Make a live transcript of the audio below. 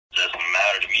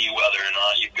whether or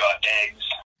not you've got eggs.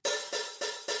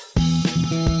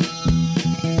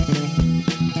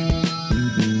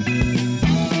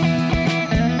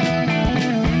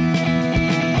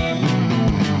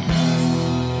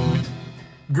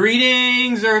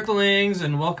 Greetings, Earthlings,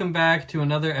 and welcome back to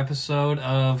another episode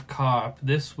of Cop.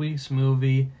 This week's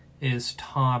movie is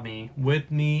Tommy. With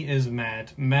me is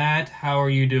Matt. Matt, how are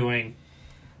you doing?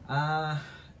 I'm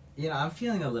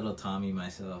feeling a little Tommy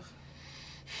myself.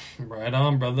 Right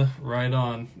on, brother. Right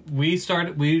on. We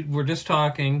were just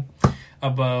talking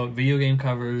about video game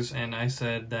covers, and I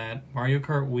said that Mario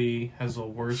Kart Wii has the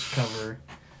worst cover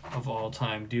of all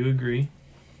time. Do you agree?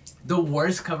 The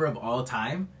worst cover of all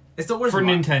time? It's the worst for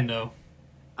Nintendo.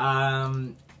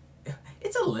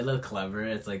 It's a little clever.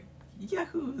 It's like,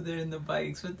 Yahoo! They're in the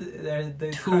bikes with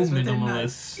the Too cars with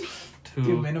minimalist.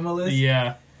 Too minimalist.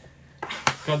 Yeah.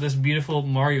 Got this beautiful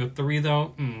Mario 3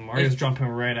 though. Mario's jumping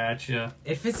right at you.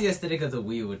 It fits the aesthetic of the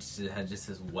Wii, which had just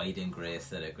this white and gray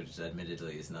aesthetic, which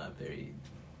admittedly is not very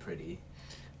pretty.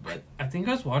 But I think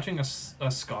I was watching a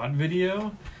Scott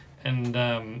video,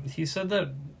 and he said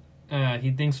that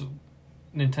he thinks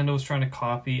Nintendo was trying to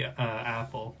copy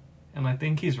Apple, and I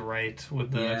think he's right with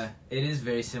that. Yeah, it is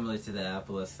very similar to the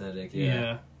Apple aesthetic.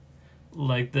 Yeah,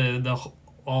 like the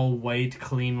all white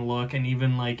clean look, and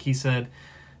even like he said,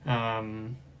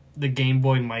 the Game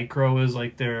Boy Micro is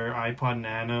like their iPod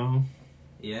Nano.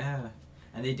 Yeah,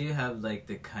 and they do have like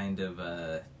the kind of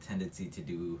tendency to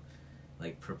do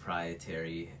like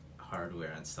proprietary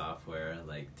hardware and software,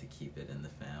 like to keep it in the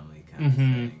family kind of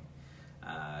thing.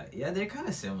 Yeah, they're kind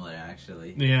of similar,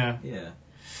 actually. Yeah. Yeah.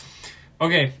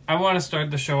 Okay, I want to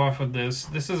start the show off with this.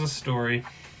 This is a story,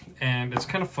 and it's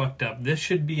kind of fucked up. This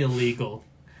should be illegal,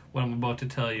 what I'm about to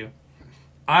tell you.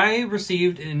 I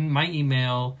received in my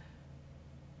email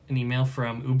an email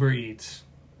from Uber Eats,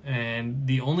 and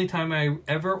the only time I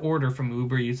ever order from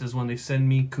Uber Eats is when they send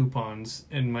me coupons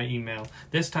in my email.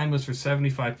 This time was for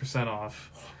 75%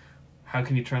 off. How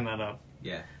can you turn that up?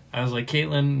 Yeah. I was like,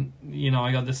 Caitlin,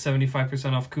 I got this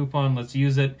 75% off coupon. Let's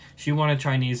use it. She wanted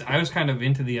Chinese. I was kind of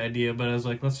into the idea, but I was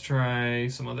like, let's try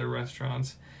some other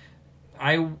restaurants.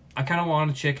 I kind of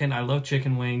wanted chicken. I love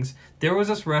chicken wings. There was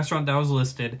this restaurant that was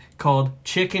listed called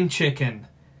Chicken.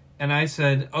 And I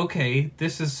said, okay,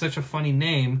 this is such a funny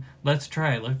name. Let's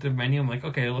try it. Looked at the menu. I'm like,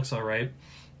 okay, it looks all right.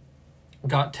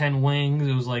 Got 10 wings.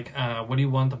 It was like, what do you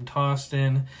want them tossed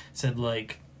in? Said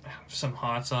like some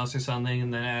hot sauce or something,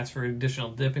 and then asked for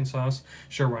additional dipping sauce.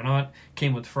 Sure, why not?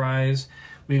 Came with fries.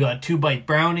 We got 2-bite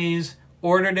brownies.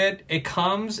 Ordered it. It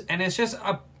comes, and it's just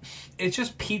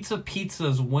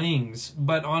pizza's wings.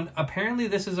 But apparently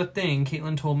this is a thing,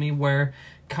 Caitlin told me, where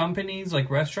companies,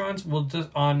 like restaurants, will just,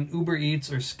 on Uber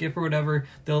Eats or Skip or whatever,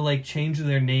 they'll like change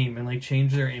their name and like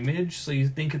change their image, so you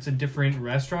think it's a different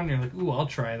restaurant, and you're like, ooh, I'll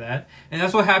try that. And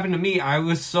that's what happened to me. I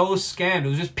was so scammed. It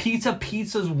was just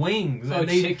pizza's wings. Oh,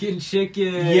 chicken.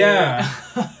 Yeah.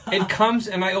 It comes,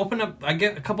 and I open up, I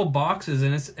get a couple boxes,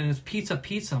 and it's pizza.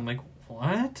 I'm like,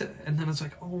 what? And then it's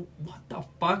like, oh, what the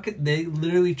fuck? They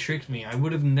literally tricked me. I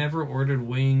would have never ordered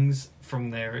wings from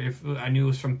there if I knew it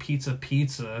was from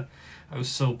Pizza. I was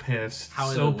so pissed. How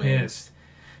are so the pissed.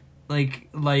 Wings?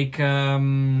 Like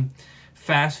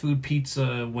fast food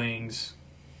pizza wings.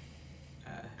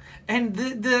 And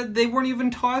they weren't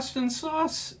even tossed in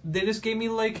sauce. They just gave me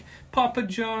like Papa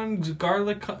John's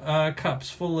garlic cups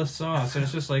full of sauce. And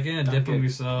it's just like, dip them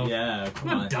yourself. Yeah, I'm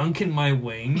not dunking my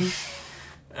wings.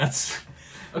 That's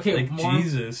okay. like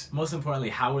Jesus. Most importantly,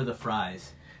 how were the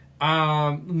fries?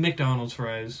 McDonald's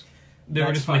fries. They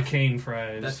were just McCain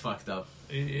fries. That's fucked up.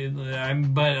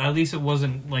 But at least it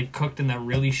wasn't like cooked in that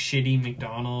really shitty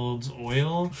McDonald's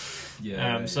oil.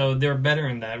 Yeah. Right. So they're better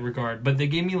in that regard. But they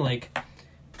gave me like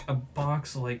a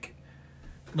box, like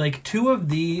maybe 2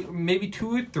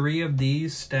 or 3 of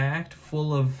these stacked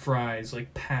full of fries,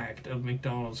 like packed of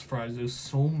McDonald's fries. There's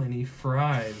so many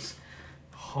fries.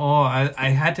 Oh, I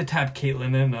had to tap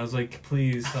Caitlin in. I was like,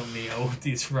 please help me out with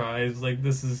these fries. Like,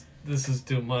 this is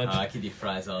too much. I could eat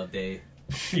fries all day.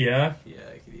 Yeah? Yeah,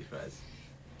 I could eat fries.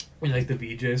 You like the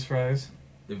VJ's fries?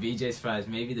 The VJ's fries,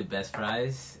 maybe the best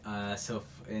fries.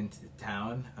 In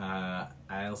town,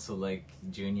 I also like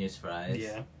Junior's fries.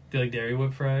 Yeah. Do you like Dairy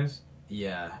Whip fries?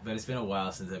 Yeah, but it's been a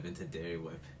while since I've been to Dairy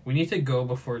Whip. We need to go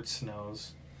before it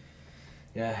snows.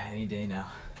 Yeah, any day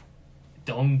now.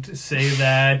 Don't say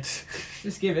that.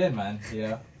 Just give in, man.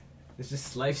 Yeah. It's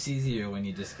just, life's easier when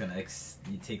you just kind of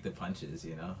you take the punches,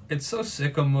 It's so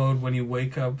sicko mode when you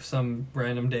wake up some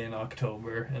random day in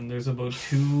October and there's about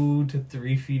 2 to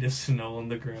 3 feet of snow on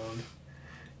the ground.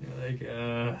 You're like,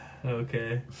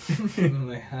 okay. I'm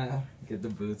like, get the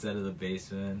boots out of the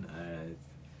basement. Alright.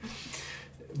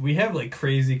 we have like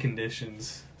crazy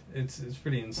conditions. It's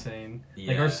pretty insane.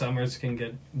 Like our summers can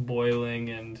get boiling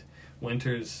and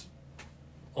winters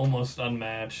almost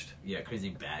unmatched. Yeah, crazy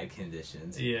bad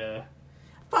conditions. Yeah.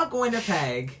 Fuck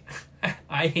Winnipeg.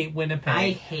 I hate Winnipeg. I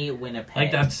hate Winnipeg.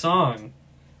 Like that song.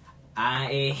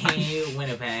 I hate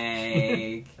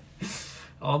Winnipeg.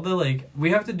 All the like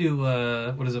we have to do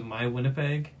what is it, My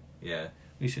Winnipeg? Yeah.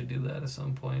 We should do that at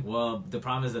some point. Well, the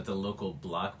problem is that the local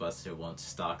Blockbuster won't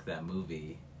stock that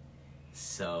movie.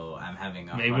 So I'm having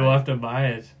a Maybe we'll have to buy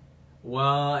it.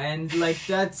 Well, and like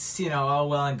that's, you know, all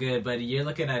well and good, but you're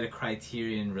looking at a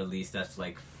Criterion release that's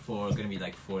like gonna be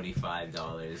like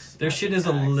 $45. Their shit is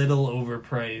a little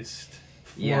overpriced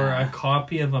for a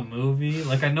copy of a movie.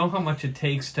 Like, I know how much it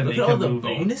takes to make a movie. Look at all the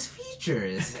bonus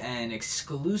features and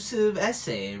exclusive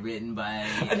essay written by...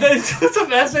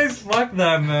 Some essays, fuck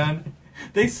that, man.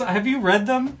 Have you read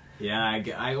them? Yeah,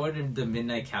 I ordered the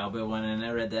Midnight Cowboy one and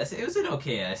I read the essay. It was an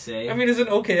okay essay. I mean, it's an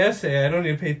okay essay. I don't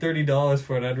need to pay $30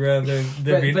 for it. I'd rather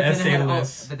there be an essay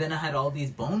list. But then I had all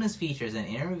these bonus features and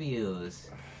interviews.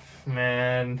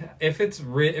 Man, if it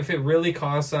really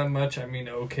costs that much, I mean,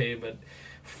 okay, but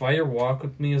Fire Walk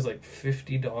With Me is like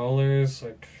 $50,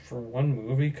 like, for one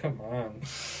movie? Come on.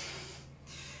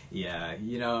 Yeah,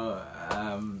 you know,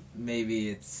 maybe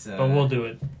it's... but we'll do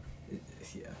it.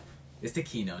 Yeah. It's the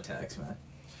Kino tax, man.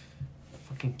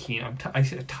 Fucking Kino. I'm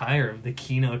tired of the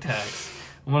Kino tax.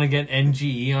 I want to get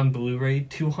NGE on Blu-ray,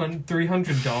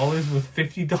 $300 with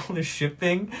 $50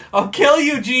 shipping. I'll kill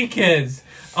you, G-Kids!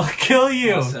 I'll kill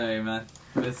you! Oh, sorry, man.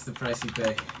 That's the price you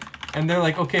pay. And they're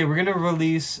like, okay, we're gonna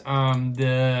release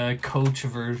the coach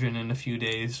version in a few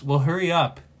days. Well, hurry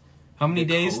up. How many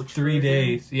days? 3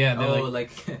 days. Yeah, they're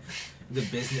like the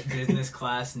business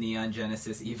class Neon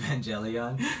Genesis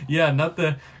Evangelion. Yeah, not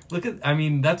the... Look at... I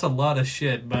mean, that's a lot of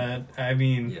shit, but, I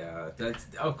mean... Yeah, that's...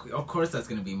 Of course that's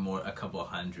gonna be a couple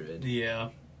hundred. Yeah.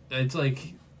 It's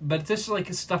like... But it's just,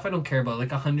 like, stuff I don't care about.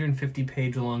 Like, a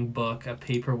 150-page long book, a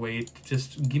paperweight.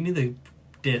 Just give me the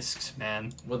discs,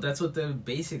 man. Well, that's what the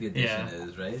basic edition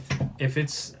is, right? If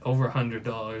it's over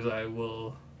 $100, I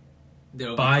will...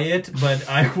 buy it, but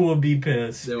I will be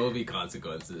pissed. There will be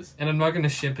consequences. And I'm not going to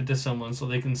ship it to someone so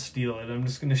they can steal it. I'm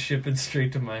just going to ship it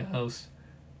straight to my house.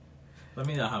 Let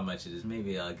me know how much it is.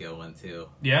 Maybe I'll get one too.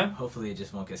 Yeah? Hopefully it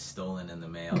just won't get stolen in the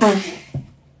mail.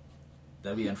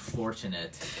 That'd be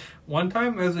unfortunate. One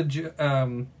time,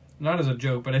 not as a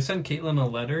joke, but I sent Caitlin a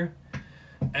letter.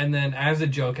 And then as a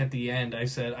joke at the end, I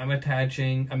said, I'm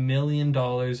attaching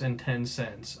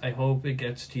 $1,000,010. I hope it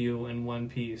gets to you in one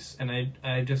piece. And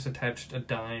I just attached a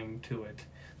dime to it.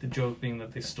 The joke being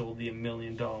that they stole the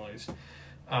 $1,000,000.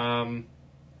 And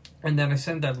then I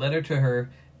sent that letter to her,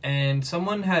 and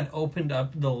someone had opened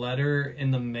up the letter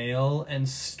in the mail and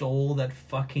stole that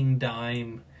fucking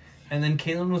dime. And then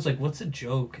Caitlin was like, what's a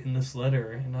joke in this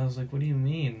letter? And I was like, what do you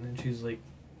mean? And she's like,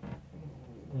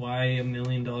 why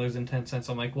 $1,000,010?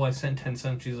 I'm like, well, I sent 10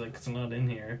 cents. She's like, it's not in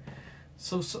here.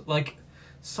 So like,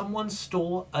 someone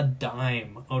stole a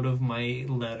dime out of my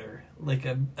letter. Like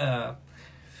I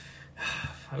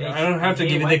don't have to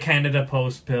give you the Canada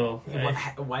Post bill.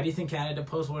 Why do you think Canada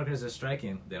Post workers are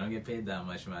striking? They don't get paid that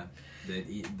much, man.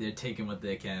 They're taking what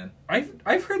they can.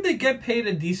 I've heard they get paid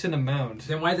a decent amount.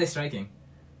 Then why are they striking?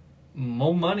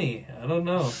 More money. I don't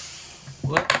know.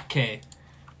 What? Okay.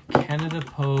 Canada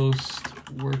Post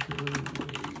worker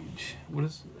wage. What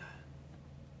is it?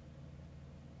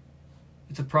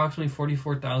 It's approximately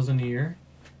 $44,000 a year.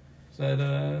 Is that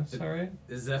right?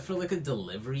 Is that for like a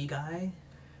delivery guy?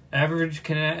 Average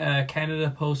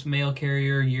Canada Post mail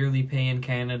carrier yearly pay in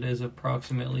Canada is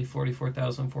approximately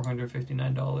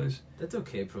 $44,459. That's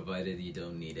okay, provided you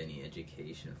don't need any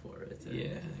education for it. Yeah,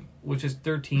 anything. Which is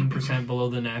 13% below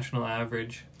the national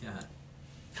average. Yeah.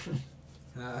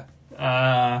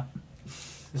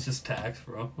 It's just tax,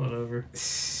 bro. Whatever.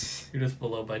 You're just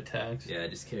below by tax. Yeah,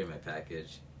 just carry my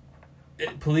package.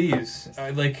 Please,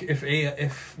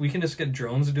 if we can just get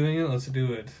drones doing it, let's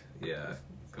do it. Yeah,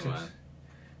 come on.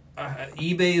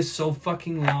 eBay is so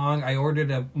fucking long. I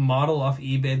ordered a model off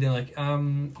eBay. They're like,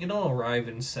 it'll arrive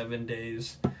in 7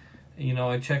 days. You know,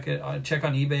 I check on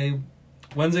eBay.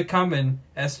 When's it coming?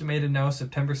 Estimated now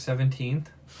September 17th.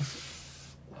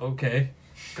 Okay.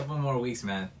 Couple more weeks,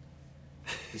 man.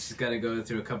 You just gotta go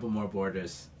through a couple more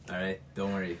borders. Alright?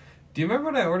 Don't worry. Do you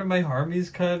remember when I ordered my Harmony's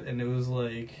cut and it was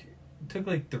like, it took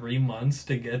like 3 months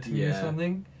to get to me or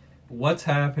something? What's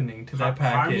happening to that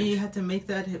package? Harmony had to make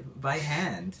that by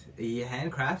hand. He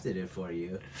handcrafted it for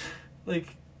you.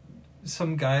 Like,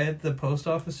 some guy at the post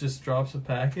office just drops a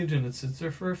package and it sits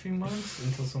there for a few months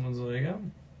until someone's like,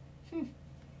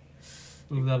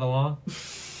 move that along.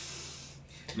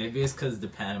 Maybe it's because the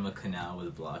Panama Canal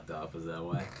was blocked off. Was that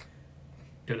why?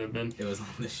 Could have been. It was on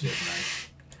the ship,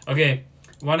 man. Okay,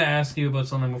 I want to ask you about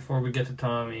something before we get to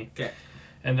Tommy. Okay.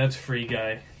 And that's Free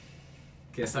Guy.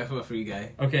 Okay, let's talk about Free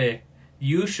Guy. Okay,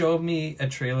 you showed me a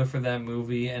trailer for that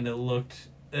movie, and it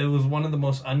was one of the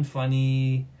most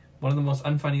unfunniest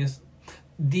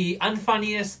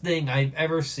thing I've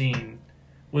ever seen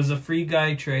was a Free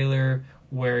Guy trailer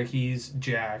where he's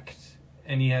jacked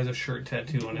and he has a shirt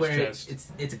tattoo on his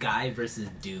chest. It's guy versus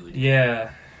dude.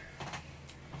 Yeah.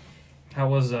 How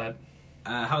was that?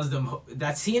 How's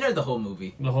that scene or the whole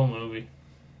movie? The whole movie.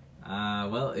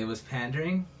 Well, it was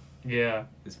pandering. Yeah.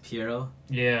 It was puerile.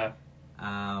 Yeah.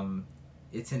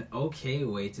 It's an okay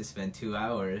way to spend 2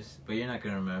 hours, but you're not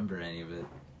gonna remember any of it.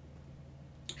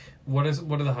 What are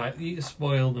the you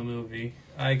spoiled the movie.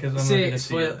 Because I'm not gonna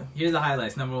see it. Here's the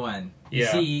highlights. Number 1. You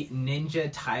Yeah. see Ninja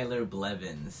Tyler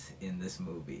Blevins in this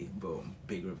movie. Boom.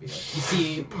 Big reveal. You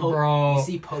see Bro. You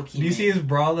see Pokemon. Do you see his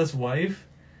braless wife?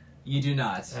 You do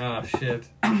not. Oh, shit.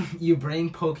 You bring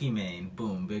Pokemon.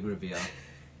 Boom. Big reveal.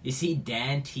 You see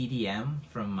Dan TDM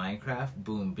from Minecraft.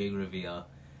 Boom. Big reveal.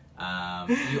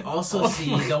 You also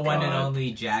see the one and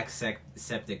only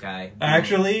Jacksepticeye. Boom.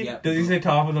 Actually? Yep. Does he say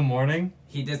top of the morning?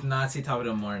 He does not say top of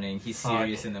the morning. He's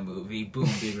serious in the movie. Boom,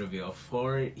 big reveal.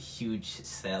 4 huge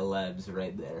celebs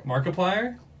right there.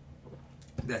 Markiplier?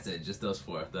 That's it. Just those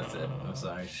 4. That's it. I'm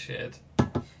sorry. Shit.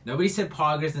 Nobody said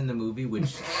Poggers in the movie,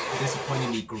 which disappointed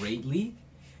me greatly.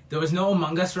 There was no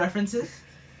Among Us references.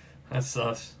 That's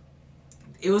sus.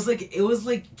 It was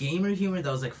like gamer humor that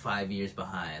was like 5 years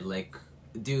behind. Like,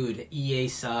 dude, EA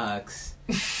sucks.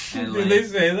 And Did they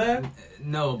say that?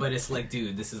 No, but it's like,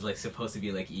 dude, this is like supposed to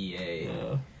be like EA.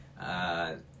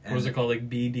 What was it called, like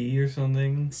BD or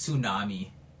something?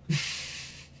 Tsunami.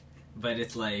 But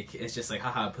it's just like,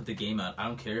 haha, put the game out. I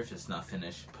don't care if it's not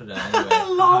finished. Put it out anyway.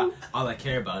 Haha, all I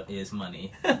care about is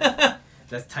money.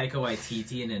 That's Taika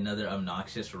Waititi in another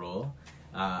obnoxious role.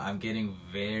 I'm getting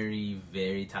very,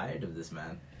 very tired of this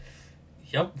man.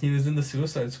 Yep, he was in the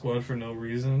Suicide Squad for no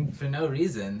reason. For no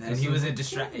reason. And he was a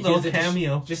distraction. Little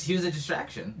cameo. He was a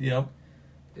distraction. Yep.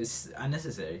 It's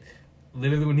unnecessary.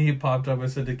 Literally, when he popped up, I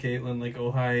said to Caitlin, like,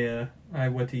 oh, hi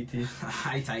Watiti.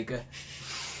 Hi, Taika.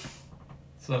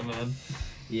 What's up, man?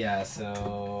 Yeah,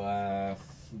 so,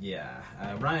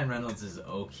 Ryan Reynolds is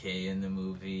okay in the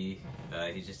movie.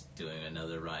 He's just doing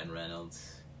another Ryan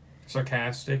Reynolds.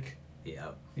 Sarcastic.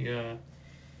 Yep. Yeah.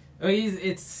 Oh,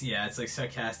 it's like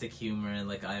sarcastic humor and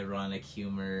like ironic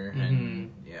humor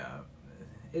and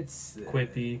it's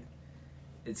quippy.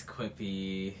 It's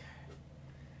quippy.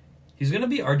 He's gonna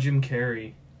be our Jim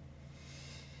Carrey.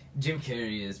 Jim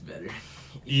Carrey is better.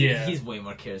 Yeah, he's way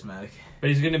more charismatic. But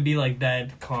he's gonna be like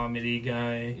that comedy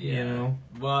guy, you know.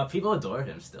 Well, people adore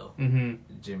him still.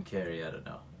 Mm-hmm. Jim Carrey, I don't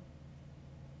know.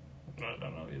 I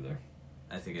don't know either.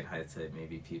 I think in hindsight,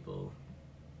 maybe people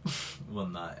will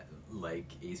not like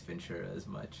Ace Ventura as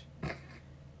much.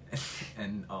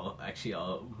 And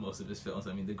most of his films.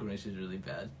 I mean, The Grinch is really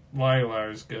bad.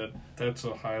 Liar's good. That's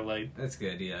a highlight. That's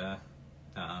good, yeah.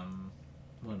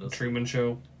 What else? Truman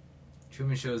Show.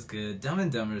 Truman Show is good. Dumb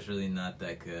and Dumber is really not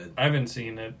that good. I haven't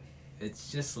seen it.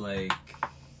 It's just like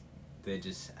they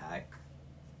just act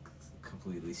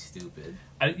completely stupid.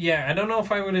 I don't know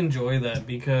if I would enjoy that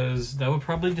because that would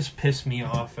probably just piss me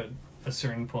off at a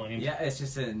certain point. Yeah, it's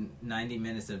just 90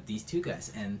 minutes of these two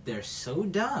guys, and they're so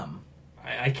dumb.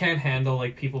 I can't handle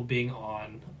like people being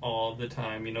on all the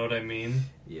time. You know what I mean?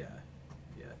 Yeah.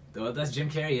 Well, that's Jim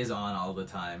Carrey is on all the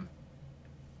time.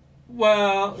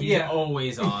 Well, he's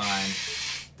always on.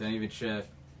 Don't even trip.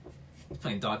 He's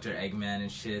playing Dr. Eggman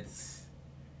and shit,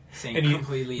 saying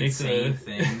completely insane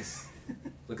things,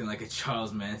 looking like a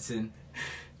Charles Manson.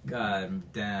 God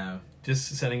damn.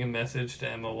 Just sending a message to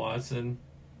Emma Watson.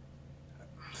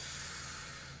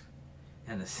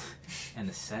 And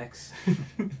the sex.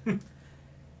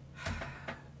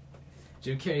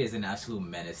 Jim Carrey is an absolute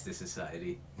menace to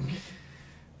society.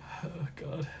 Oh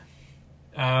God.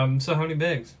 So how many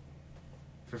bags?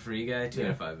 For Free Guy, 2 out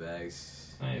of 5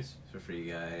 bags. Nice. For Free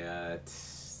Guy,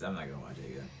 I'm not gonna watch it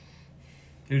again.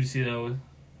 Who'd you see that with?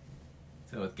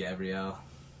 So with Gabrielle.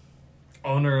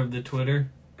 Owner of the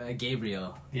Twitter?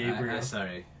 Gabriel.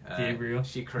 Sorry. Gabriel.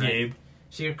 She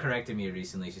corrected me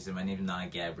recently. She said, my name is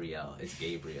not Gabrielle, it's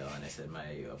Gabriel. And I said, my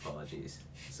apologies.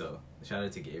 So, shout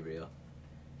out to Gabriel.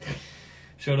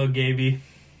 Shout out Gaby.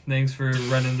 Thanks for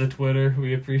running the Twitter.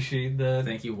 We appreciate that.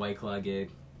 Thank you, White Claw Gabe.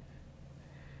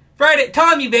 Friday,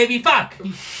 Tommy, baby, fuck!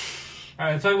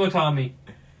 Alright, let's talk about Tommy.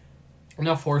 I'm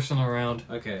not forcing around.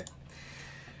 Okay,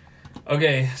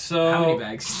 so... How many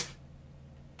bags?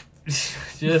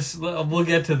 We'll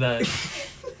get to that.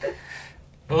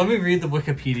 Well, let me read the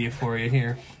Wikipedia for you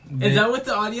here. Is that what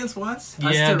the audience wants?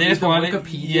 Yeah, they just want it.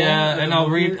 Wikipedia Yeah, and I'll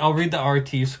read the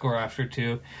RT score after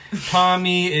too.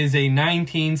 Tommy is a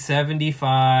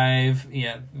 1975.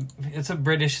 Yeah, it's a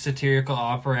British satirical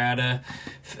operetta,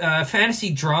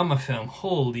 fantasy drama film.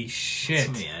 Holy shit!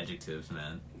 So many adjectives,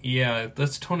 man. Yeah,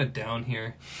 let's tone it down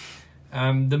here.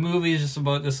 The movie is just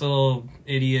about this little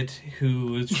idiot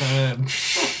who is trying to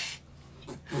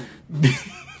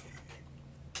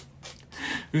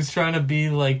who's trying to be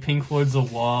like Pink Floyd's The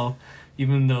Wall,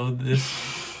 even though the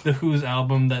Who's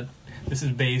album that this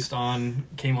is based on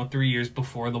came out 3 years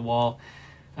before The Wall.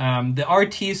 The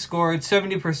RT scored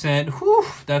 70%. Whew,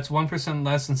 that's 1%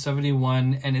 less than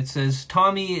 71, and it says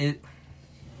Tommy.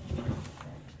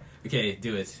 Okay,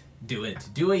 do it. Do it.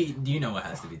 You know what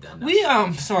has to be done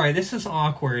now. Sorry, this is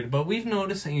awkward, but we've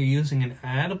noticed that you're using an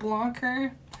ad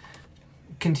blocker.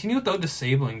 Continue without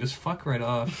disabling. Just fuck right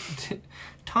off.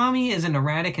 Tommy is an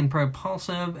erratic and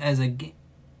propulsive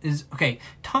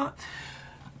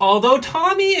Although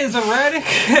Tommy is erratic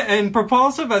and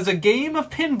propulsive as a game of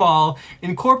pinball,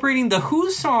 incorporating the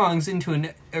Who songs into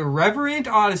an irreverent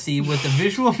odyssey with a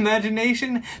visual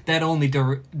imagination that only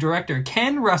director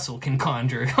Ken Russell can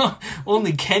conjure.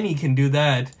 Only Kenny can do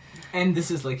that. And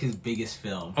this is like his biggest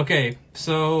film. Okay,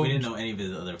 so... We didn't know any of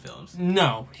his other films.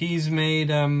 No, he's made...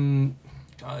 Devils.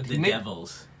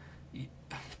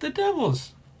 The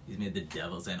Devils. He's made The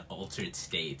Devils and Altered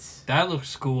States. That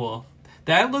looks cool.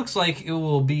 That looks like it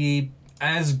will be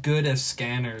as good as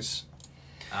Scanners.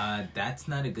 That's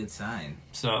not a good sign.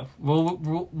 So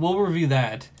we'll review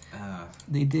that.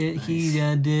 He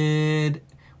did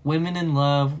Women in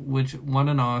Love, which won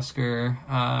an Oscar.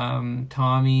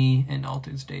 Tommy and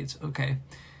Altered States. Okay,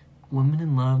 Women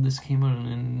in Love. This came out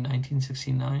in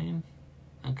 1969.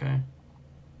 Okay.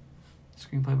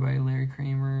 Screenplay by Larry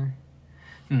Kramer.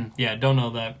 Yeah, don't know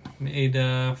that. Made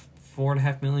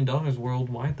 $4.5 million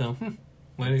worldwide though.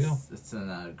 Way to go. It's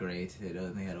not great. It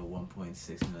only had a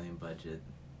 $1.6 million budget.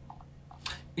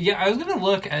 Yeah, I was gonna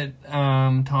look at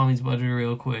Tommy's budget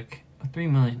real quick. $3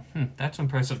 million. That's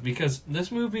impressive because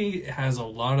this movie has a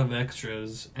lot of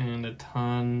extras and a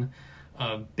ton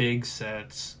of big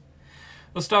sets.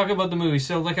 Let's talk about the movie.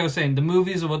 So, like I was saying, the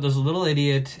movie is about this little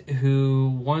idiot who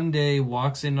one day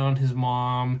walks in on his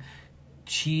mom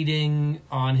cheating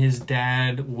on his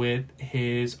dad with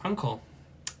his uncle.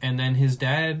 And then his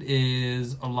dad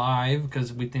is alive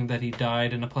because we think that he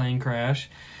died in a plane crash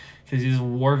because he's a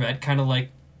war vet, kind of like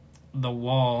The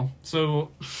Wall.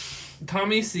 So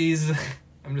Tommy sees,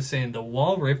 I'm just saying, The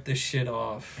Wall ripped this shit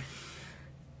off,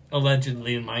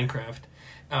 allegedly, in Minecraft.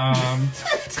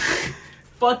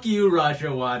 Fuck you,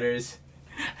 Roger Waters.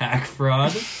 Hack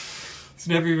fraud. He's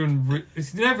never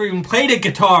even played a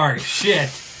guitar. Shit.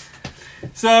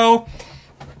 So,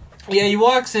 yeah, he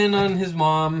walks in on his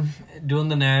mom doing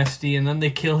the nasty, and then they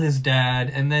kill his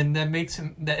dad, and then that makes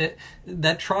him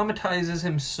that traumatizes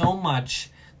him so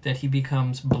much that he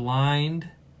becomes blind,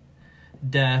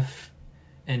 deaf,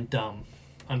 and dumb.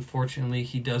 Unfortunately,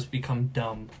 he does become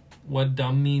dumb. What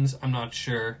dumb means, I'm not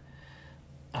sure.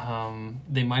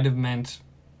 They might have meant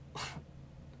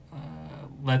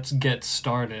let's get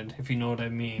started, if you know what I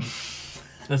mean.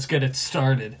 Let's get it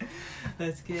started.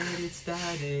 Let's get it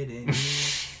started.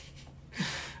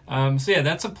 So yeah,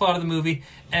 that's a plot of the movie.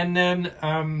 And then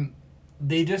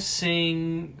they just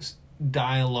sing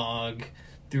dialogue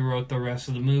throughout the rest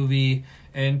of the movie.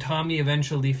 And Tommy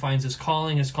eventually finds his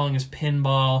calling. His calling is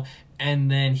pinball. And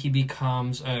then he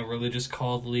becomes a religious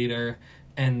cult leader.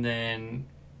 And then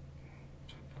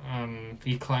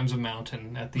he climbs a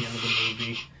mountain at the end of the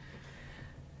movie.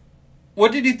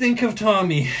 What did you think of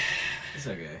Tommy? It's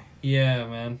okay. Yeah,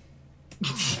 man.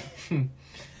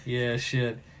 Yeah,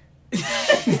 shit.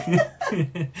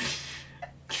 It's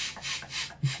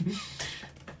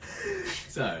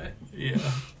alright.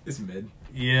 Yeah. It's mid.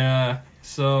 Yeah.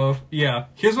 So, yeah.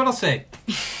 Here's what I'll say.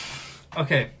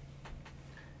 Okay.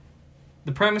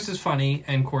 The premise is funny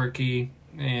and quirky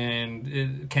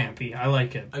and campy. I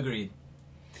like it. Agreed.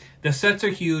 The sets are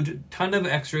huge, ton of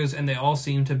extras, and they all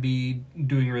seem to be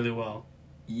doing really well.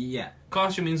 Yeah.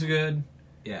 Costuming's good.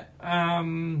 Yeah. Did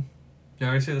I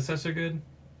already say the sets are good?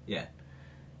 Yeah.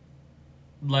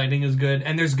 Lighting is good,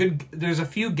 and there's a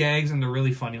few gags and they're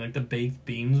really funny, like the baked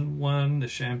beans one, the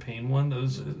champagne one.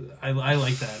 Those I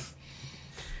like that.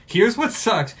 Here's what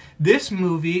sucks. This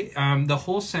movie, the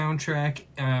whole soundtrack,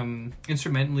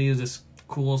 instrumentally is this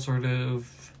cool sort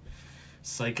of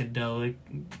psychedelic,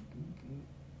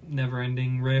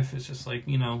 never-ending riff. It's just like,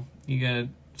 you know, you got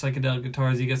psychedelic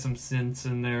guitars, you got some synths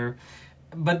in there,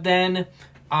 but then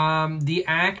the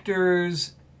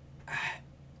actors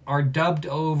are dubbed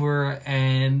over,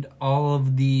 and all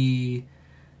of the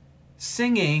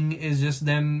singing is just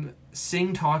them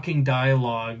talking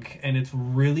dialogue, and it's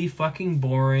really fucking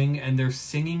boring, and they're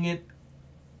singing it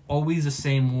always the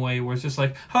same way, where it's just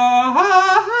like ha ha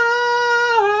ha ha.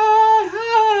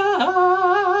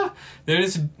 They're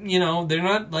just, they're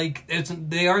not like,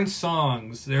 they aren't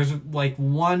songs. There's like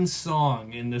one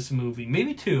song in this movie,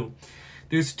 maybe two.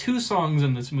 There's two songs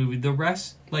in this movie. The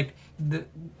rest, like,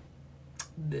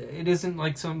 it isn't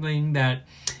like something that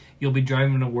you'll be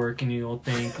driving to work and you'll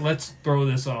think, let's throw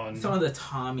this on. It's on the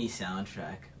Tommy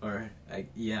soundtrack,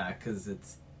 because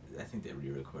I think they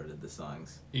re-recorded the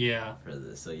songs. Yeah. For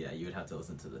this, so yeah, you would have to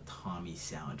listen to the Tommy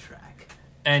soundtrack.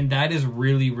 And that is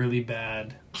really, really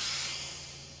bad.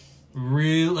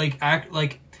 Really, I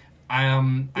think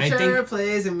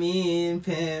plays a mean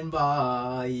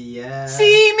pinball, yeah.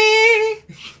 See me,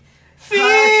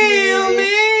 feel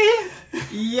me,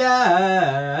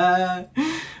 yeah.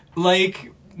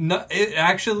 Like, no, it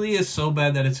actually is so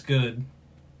bad that it's good.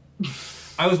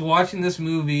 I was watching this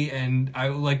movie and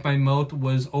my mouth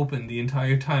was open the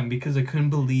entire time because I couldn't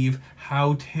believe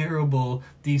how terrible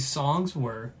these songs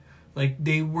were. Like,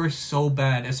 they were so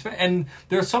bad. And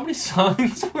there are so many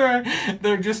songs where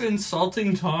they're just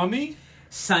insulting Tommy.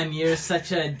 Son, you're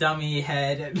such a dummy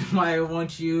head. Why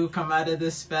won't you come out of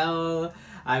this spell?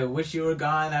 I wish you were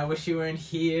gone. I wish you weren't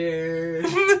here.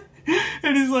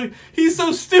 And he's like, he's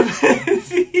so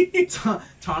stupid.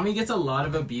 Tommy gets a lot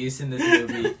of abuse in this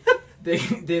movie.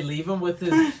 They leave him with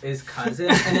his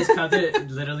cousin, and his cousin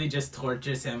literally just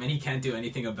tortures him, and he can't do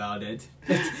anything about it.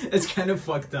 It's kind of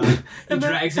fucked up. He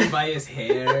drags him by his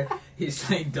hair. He's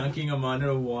like dunking him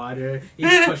under water.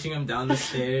 He's pushing him down the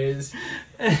stairs.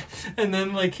 And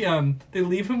then they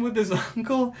leave him with his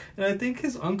uncle, and I think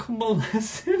his uncle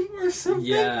molests him or something.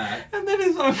 Yeah. And then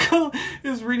his uncle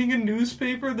is reading a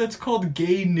newspaper that's called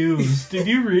Gay News. Did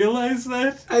you realize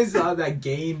that? I saw that,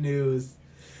 Gay News.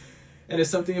 And it's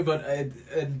something about,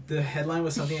 the headline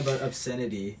was something about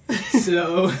obscenity.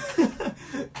 So,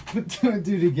 put two and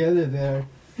two together there.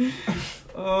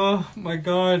 Oh my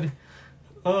god.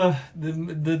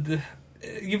 The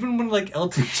even when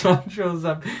Elton John shows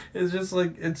up, it's just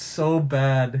it's so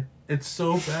bad. It's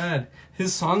so bad.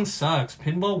 His song sucks.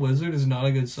 Pinball Wizard is not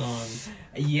a good song.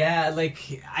 Yeah,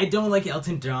 I don't like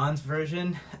Elton John's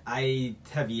version. I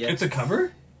have yet... It's a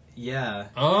cover? Yeah.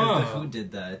 Oh. The Who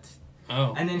did that.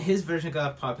 Oh. And then his version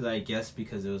got popular, I guess,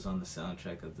 because it was on the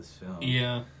soundtrack of this film.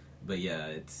 Yeah. But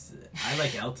yeah, I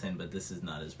like Elton, but this is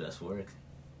not his best work.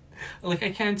 I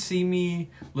can't see me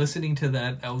listening to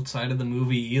that outside of the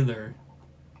movie either.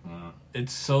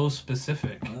 It's so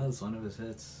specific. Well, it's one of his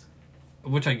hits.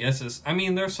 Which I guess is... I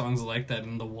mean, there are songs like that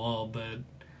in The Wall, but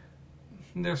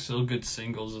there's still good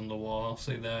singles in The Wall, I'll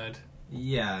say that.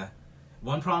 Yeah.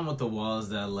 One problem with The Wall is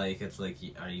that,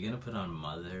 are you gonna put on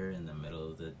Mother in the middle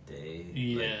of the day?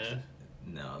 Yeah.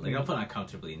 No. I'll put on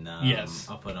Comfortably Numb. Yes.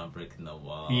 I'll put on Brick in the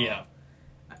Wall. Yeah.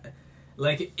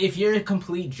 If you're a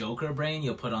complete Joker brain,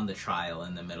 you'll put on The Trial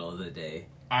in the middle of the day.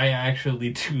 I actually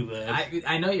do that.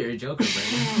 I know you're a Joker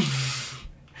brain.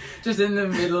 Just in the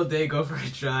middle of the day, go for a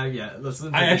drive. Yeah,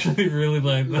 I actually really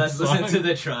like that Let's song. listen to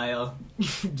The Trial.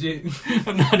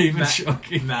 I'm not even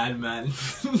joking. Madman.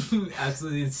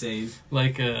 Absolutely insane.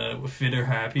 Fit or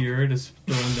Happier, just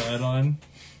throwing that on.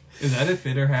 Is that a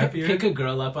Fit or Happier? Pick a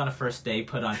girl up on a first date,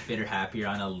 put on Fit or Happier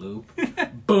on a loop.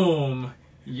 Boom.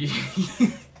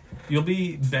 You'll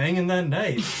be banging that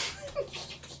night.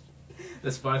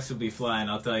 The sparks will be flying,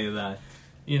 I'll tell you that.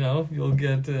 You'll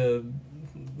get the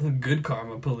good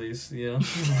karma police, That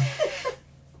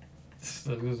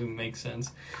doesn't make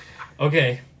sense.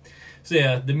 Okay. So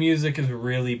yeah, the music is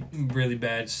really, really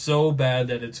bad. So bad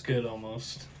that it's good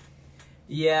almost.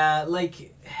 Yeah,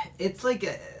 it's I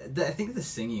think the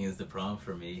singing is the problem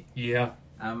for me. Yeah.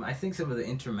 I think some of the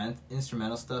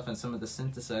instrumental stuff and some of the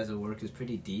synthesizer work is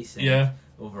pretty decent. Yeah.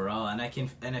 Overall, and I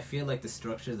feel like the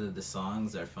structures of the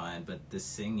songs are fine, but the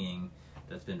singing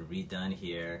that's been redone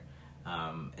here,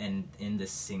 and in the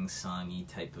sing-songy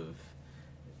type of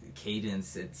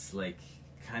cadence, it's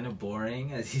kind of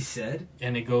boring, as you said.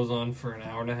 And it goes on for an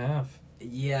hour and a half.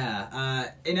 Yeah,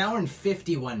 an hour and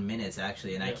 51 minutes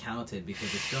actually, and I counted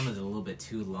because this film is a little bit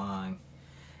too long.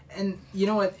 And you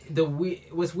know what?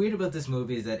 What's weird about this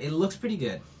movie is that it looks pretty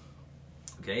good.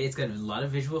 Okay, it's got a lot of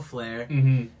visual flair.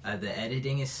 Mm-hmm. The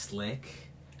editing is slick,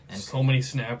 and so many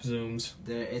snap zooms.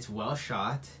 It's well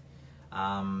shot,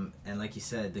 and like you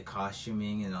said, the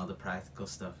costuming and all the practical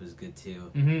stuff is good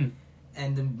too. Mm-hmm.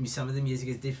 and some of the music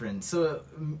is different, so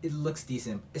it looks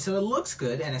decent. So it looks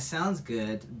good and it sounds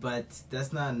good, but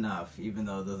that's not enough. Even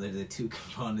though those are the two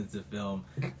components of film,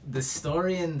 the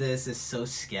story in this is so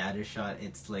scattershot.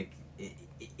 It's like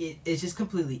it's just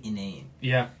completely inane.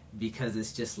 Yeah. Because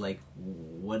it's just like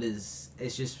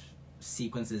it's just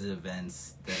sequences of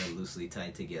events that are loosely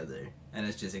tied together, and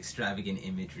it's just extravagant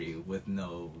imagery with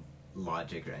no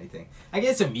logic or anything. I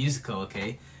guess it's a musical,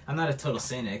 okay? I'm not a total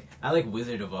cynic. I like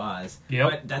Wizard of Oz,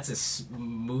 but that's a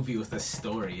movie with a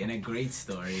story, and a great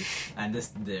story, and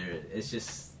it's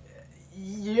just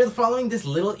you're following this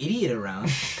little idiot around.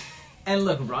 And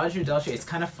look, Roger Daltrey, it's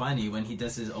kind of funny when he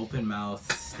does his open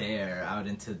mouth stare out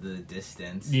into the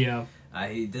distance. Yeah.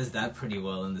 He does that pretty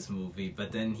well in this movie,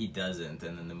 but then he doesn't,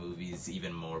 and then the movie's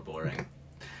even more boring.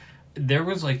 There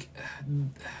was like...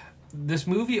 This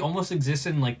movie almost exists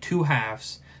in like two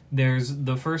halves. There's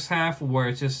the first half where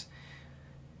it's just...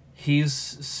 He's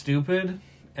stupid,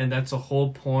 and that's the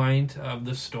whole point of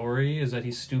the story, is that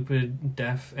he's stupid,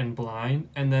 deaf, and blind.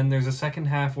 And then there's a second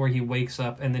half where he wakes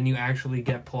up, and then you actually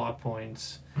get plot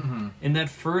points. Mm-hmm. In that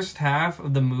first half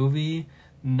of the movie...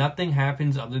 Nothing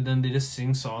happens other than they just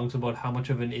sing songs about how much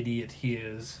of an idiot he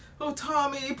is. Oh,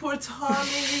 Tommy, poor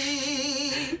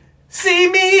Tommy! See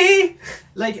me!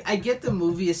 Like, I get the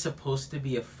movie is supposed to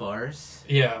be a farce.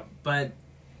 Yeah. But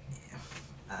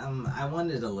I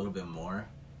wanted a little bit more.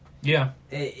 Yeah.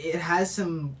 It has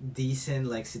some decent,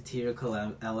 like,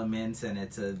 satirical elements, and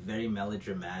it's a very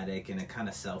melodramatic in a kind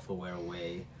of self-aware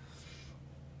way.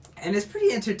 And it's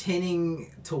pretty entertaining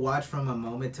to watch from a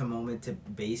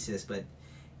moment-to-moment basis, but...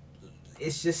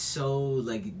 It's just so,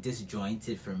 like,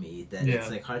 disjointed for me that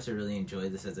it's, like, hard to really enjoy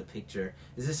this as a picture.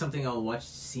 This is something I'll watch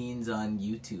scenes on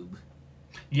YouTube.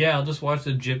 Yeah, I'll just watch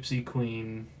the Gypsy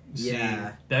Queen scene.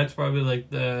 Yeah. That's probably, like,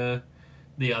 the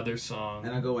other song.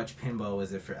 And I'll go watch Pinball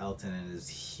Wizard for Elton and his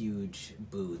huge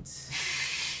boots.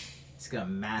 He's got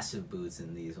massive boots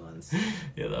in these ones.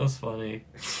 Yeah, that was funny.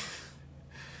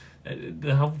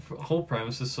 The whole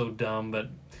premise is so dumb, but,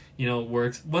 you know, it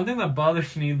works. One thing that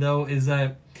bothers me, though, is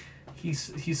that...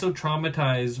 He's so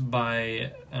traumatized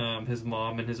by his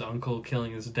mom and his uncle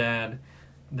killing his dad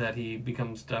that he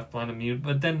becomes deaf, blind, and mute.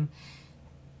 But then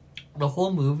the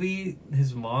whole movie,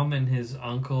 his mom and his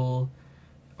uncle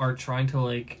are trying to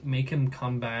like make him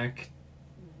come back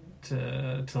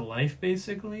to life,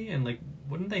 basically. And like,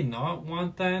 wouldn't they not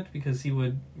want that because he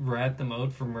would rat them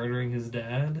out for murdering his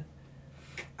dad?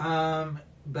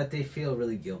 But they feel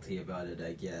really guilty about it,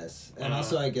 I guess. And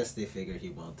also, I guess they figure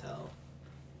he won't tell.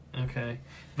 Okay.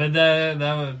 But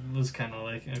that was kind of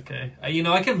like, okay. You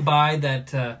know, I can buy that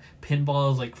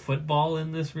pinball is like football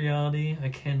in this reality. I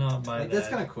cannot buy that. That's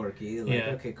kind of quirky. Like,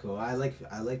 okay, cool. I like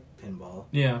pinball.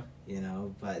 Yeah. You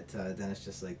know, but then it's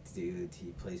just like, dude,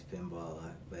 he plays pinball,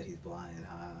 but he's blind,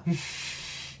 huh?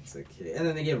 It's okay. And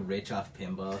then they get rich off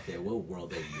pinball. Okay, what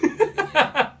world are you living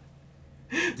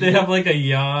in? They have like a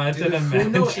yacht and a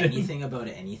mansion. Who know anything about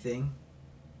anything?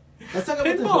 Let's talk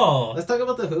about pinball. Let's talk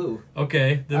about the Who.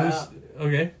 Okay.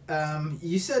 Okay.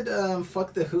 You said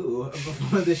fuck the Who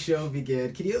before the show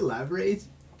began. Can you elaborate?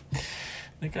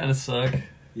 They kind of suck.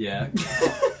 Yeah.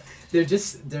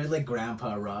 They're like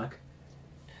grandpa rock.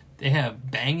 They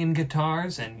have banging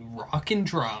guitars and rocking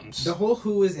drums. The whole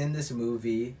Who is in this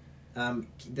movie.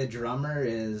 The drummer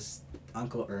is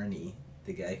Uncle Ernie,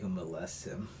 the guy who molests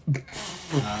him.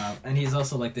 And he's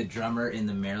also like the drummer in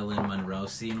the Marilyn Monroe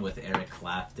scene with Eric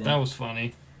Clapton. That was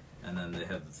funny. And then they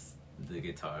have the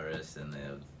guitarist and they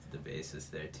have the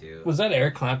bassist there too. Was that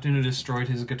Eric Clapton who destroyed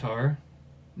his guitar?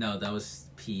 No, that was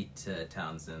Pete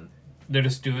Townsend. They're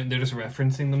just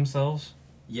referencing themselves?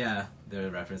 Yeah, they're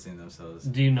referencing themselves.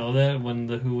 Do you know that when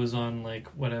the Who was on like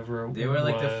whatever? They were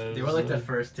like the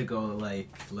first to go like,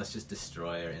 let's just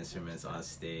destroy our instruments on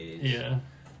stage. Yeah.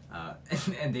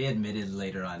 And they admitted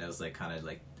later on it was kind of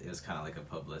like a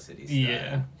publicity stunt.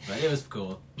 Yeah. But it was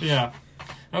cool. Yeah.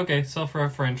 Okay,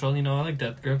 self-referential. You know, I like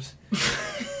Death Grips.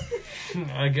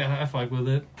 I fuck with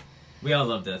it. We all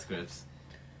love Death Grips.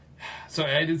 So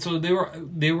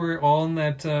they were all in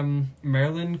that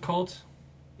Maryland cult.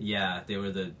 Yeah, they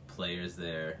were the players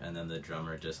there, and then the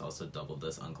drummer just also doubled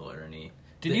as Uncle Ernie.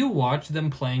 Did you watch them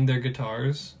playing their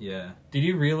guitars? Yeah. Did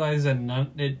you realize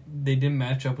that they didn't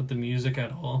match up with the music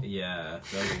at all? Yeah,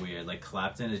 that was weird. Like,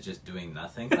 Clapton is just doing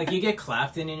nothing. Like, you get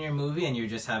Clapton in your movie, and you're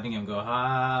just having him go,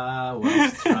 while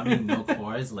strumming no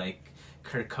chords, like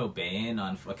Kurt Cobain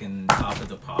on fucking Top of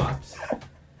the Pops.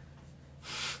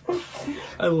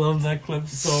 I love that clip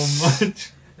so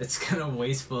much. It's kind of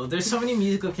wasteful. There's so many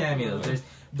musical cameos. There's,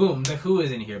 boom, The Who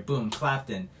is in here. Boom,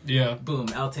 Clapton. Yeah. Boom,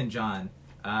 Elton John.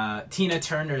 Tina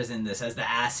Turner is in this as the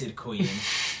Acid Queen.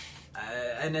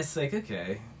 and it's like,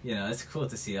 okay, it's cool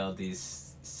to see all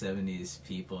these 70s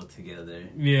people together.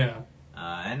 Yeah.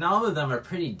 And all of them are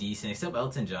pretty decent, except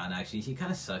Elton John, actually. He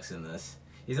kind of sucks in this.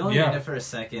 He's only in it for a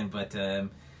second, but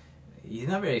he's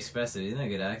not very expressive. He's not a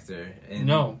good actor. And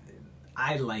no.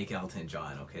 I like Elton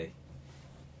John, okay?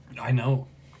 I know.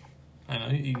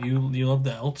 You love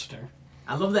the Elster.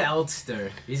 I love the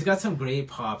Elster. He's got some great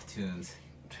pop tunes.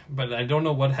 But I don't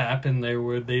know what happened there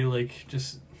where they, like,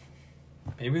 just...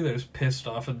 Maybe they're just pissed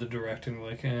off at the director and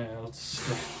like, let's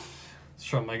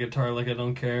strum my guitar like I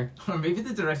don't care. Or maybe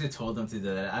the director told them to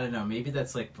do that. I don't know. Maybe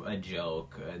that's like a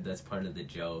joke. That's part of the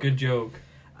joke. Good joke.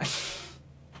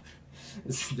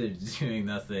 They're doing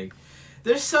nothing.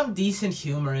 There's some decent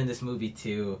humor in this movie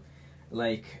too.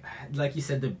 Like you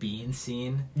said, the bean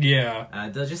scene. Yeah.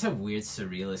 They'll just have weird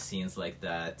surrealist scenes like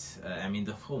that. I mean,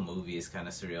 the whole movie is kind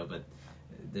of surreal, but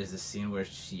there's a scene where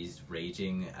she's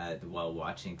raging while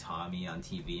watching Tommy on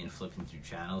TV and flipping through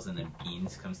channels, and then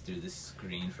Beans comes through the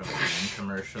screen from a bean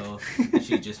commercial, and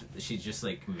she's just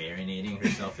like marinating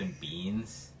herself in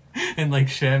beans and like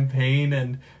champagne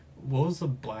and what was the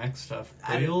black stuff?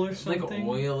 Oil or something? Like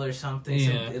oil or something.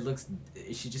 Yeah. So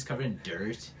she's just covered in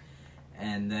dirt.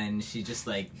 And then she just,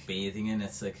 like, bathing in.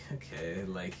 It's like, okay,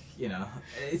 like,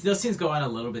 those scenes go on a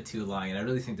little bit too long, and I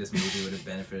really think this movie would have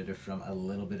benefited from a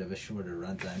little bit of a shorter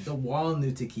runtime. The Wall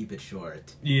knew to keep it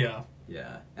short. Yeah.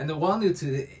 Yeah. And The Wall knew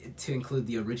to include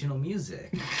the original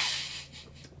music.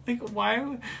 Like, why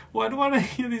do I want to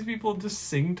hear these people just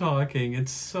sing talking?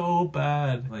 It's so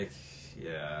bad. Like,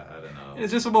 yeah, I don't know.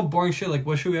 It's just about boring shit, like,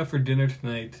 what should we have for dinner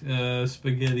tonight?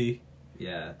 Spaghetti.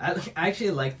 Yeah, I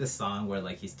actually like the song where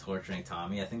like he's torturing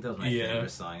Tommy. I think that was my favorite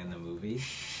song in the movie.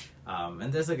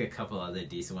 And there's like a couple other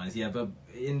decent ones. Yeah, but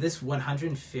in this this 1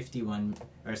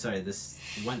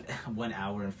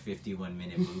 hour and 51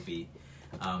 minute movie,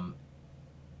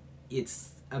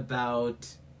 it's about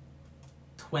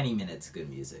 20 minutes good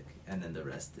music, and then the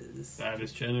rest is... That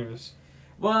is generous.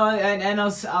 Well, and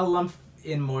I'll lump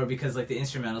in more because like the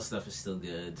instrumental stuff is still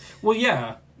good. Well,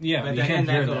 yeah, but you can't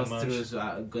hear that much.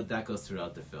 That goes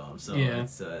throughout the film, so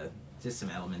it's just some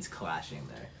elements clashing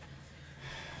there.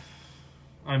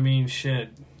 I mean, shit.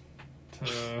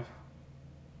 It's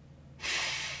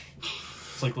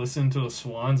like listening to a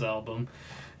Swans album.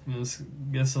 Just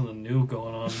get something new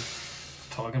going on.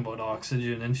 Talking about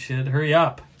oxygen and shit. Hurry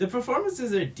up. The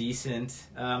performances are decent.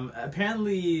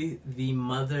 Apparently, the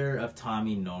mother of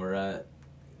Tommy, Nora,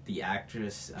 the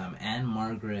actress Anne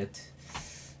Margaret.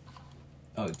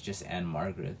 Oh, just Anne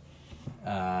Margaret.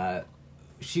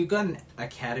 She got an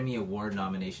Academy Award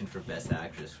nomination for Best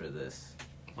Actress for this.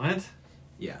 What?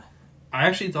 Yeah. I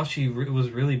actually thought she was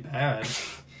really bad.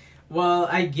 Well,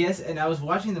 I guess, and I was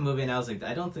watching the movie and I was like,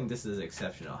 I don't think this is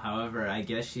exceptional. However, I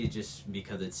guess she just,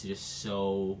 because it's just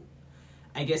so...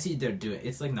 I guess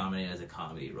it's like nominated as a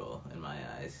comedy role in my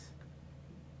eyes.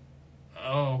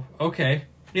 Oh, okay.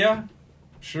 Yeah,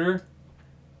 sure.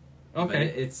 Okay.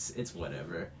 But it's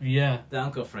whatever. Yeah. The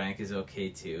Uncle Frank is okay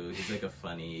too. He's like a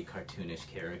funny, cartoonish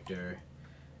character.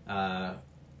 That's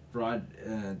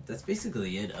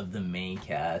basically it of the main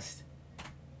cast.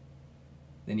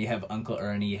 Then you have Uncle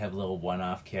Ernie, you have little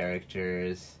one-off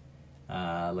characters.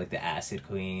 Like the Acid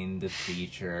Queen, the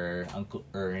Preacher, Uncle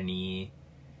Ernie.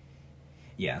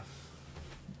 Yeah.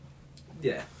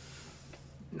 Yeah.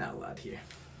 Not a lot here.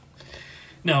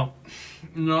 No.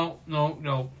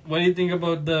 What do you think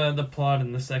about the plot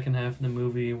in the second half of the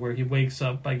movie where he wakes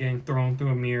up by getting thrown through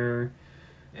a mirror?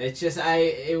 It's just,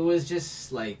 it was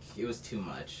just, like, it was too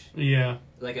much. Yeah.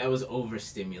 Like, I was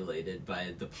overstimulated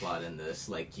by the plot in this.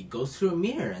 Like, he goes through a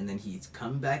mirror, and then he's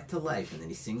come back to life, and then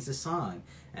he sings a song,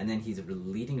 and then he's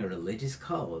leading a religious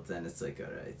cult, and it's like,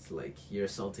 alright, it's like, you're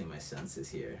assaulting my senses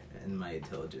here, and my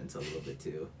intelligence a little bit,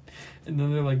 too. And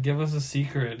then they're like, give us a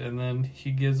secret, and then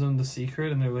he gives them the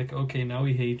secret, and they're like, okay, now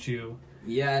we hate you.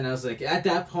 Yeah, and I was like, at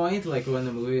that point, like, when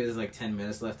the movie was, like, 10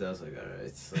 minutes left, I was like, alright,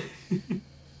 it's like...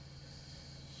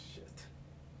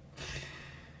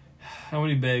 How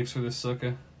many bags for this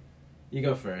sukkah? You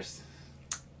go first.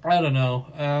 I don't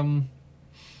know.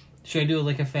 Should I do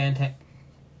like a Fantano?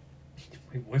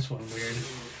 My voice went weird.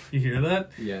 You hear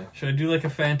that? Yeah. Should I do like a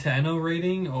Fantano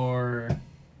rating or?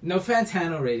 No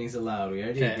Fantano ratings allowed. We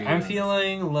already agreed. I'm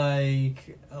feeling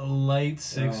like a light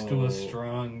 6 to a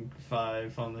strong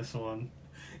 5 on this one.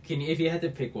 If you had to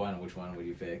pick one, which one would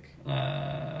you pick?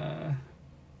 I'll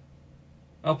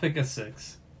pick a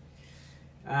 6.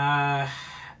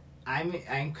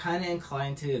 I'm kind of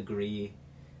inclined to agree.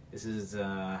 This is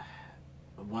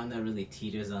one that really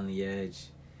teeters on the edge,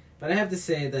 but I have to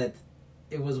say that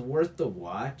it was worth the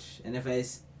watch. And if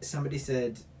somebody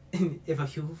said, if a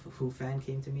Who fan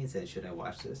came to me and said, "Should I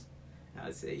watch this?" I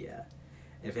would say yeah.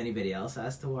 If anybody else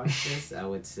has to watch this, I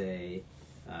would say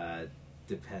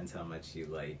depends how much you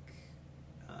like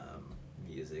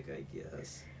music, I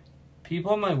guess.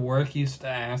 People at my work used to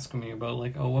ask me about,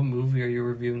 like, oh, what movie are you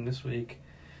reviewing this week?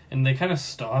 And they kind of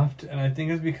stopped, and I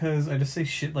think it's because I just say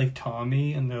shit like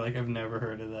Tommy, and they're like, I've never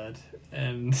heard of that.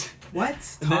 And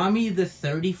what? Tommy, the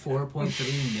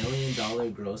 $34.3 million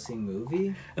grossing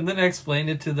movie? And then I explained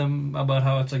it to them about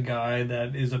how it's a guy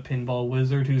that is a pinball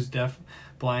wizard who's deaf,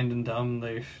 blind, and dumb.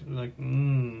 They're like,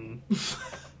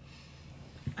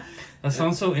 That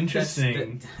sounds so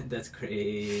interesting. That's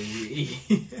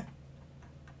crazy.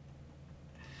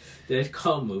 They're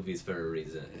called movies for a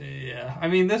reason. Yeah. I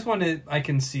mean, this one, I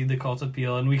can see the cult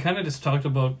appeal, and we kind of just talked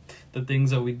about the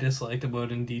things that we disliked about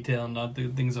in detail, not the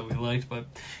things that we liked, but,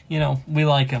 you know, we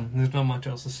like them. There's not much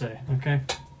else to say, okay?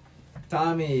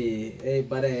 Tommy, hey,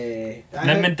 buddy.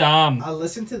 I'll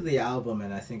listen to the album,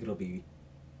 and I think it'll be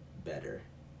better.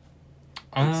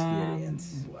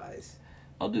 Experience-wise.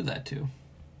 I'll do that, too.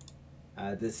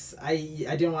 I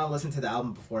didn't want to listen to the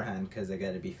album beforehand because I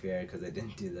gotta be fair because I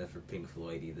didn't do that for Pink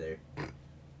Floyd either.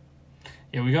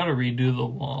 Yeah, we gotta redo The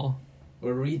Wall.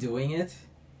 We're redoing it?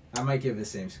 I might give it the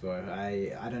same score.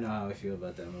 I don't know how I feel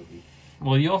about that movie.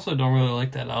 Well, you also don't really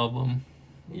like that album.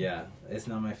 Yeah, it's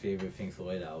not my favorite Pink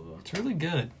Floyd album. It's really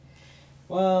good.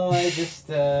 Well, I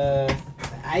just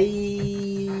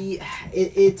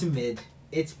it's mid.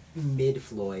 It's mid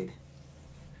Floyd.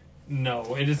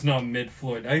 No, it is not Mid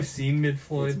Floyd. I've seen Mid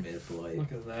Floyd. It's Mid Floyd.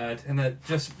 Look at that, and that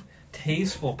just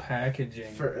tasteful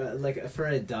packaging. For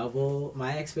a double,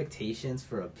 my expectations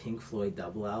for a Pink Floyd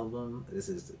double album, this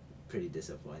is pretty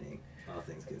disappointing, all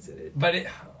things considered. But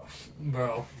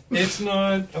bro, it's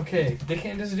not okay. They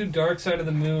can't just do Dark Side of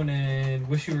the Moon and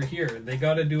Wish You Were Here. They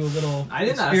got to do a little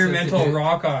experimental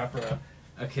rock opera.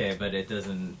 Okay, but it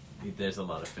doesn't. There's a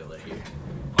lot of filler here.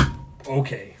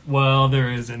 Okay, well, there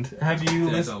isn't.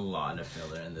 There's a lot of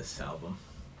filler in this album.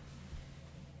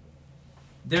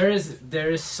 There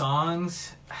is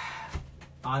songs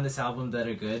on this album that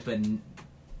are good, but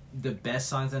the best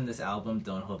songs on this album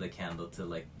don't hold a candle to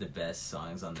like the best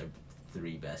songs on their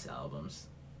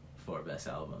 4 best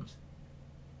albums.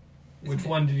 Which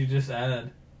one did you just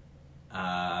add?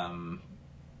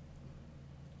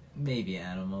 Maybe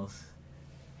Animals.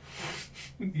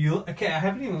 Okay, I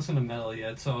haven't even listened to Metal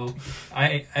yet, so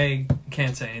I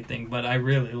can't say anything, but I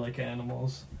really like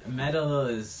Animals.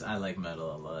 I like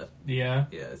Metal a lot. Yeah?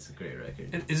 Yeah, it's a great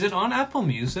record. Is it on Apple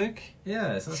Music?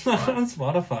 Yeah, it's It's not on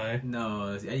Spotify.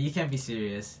 No, you can't be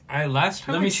serious. Last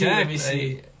time I checked, let me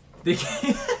see. They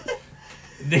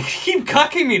keep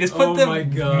cucking me. Just put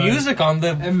music on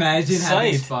the Imagine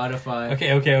site. Having Spotify.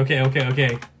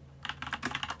 Okay.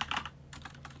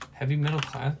 Heavy Metal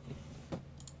Class?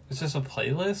 Is this a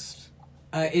playlist?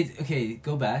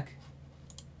 Go back.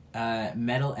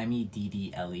 Metal,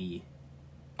 MEDDLE.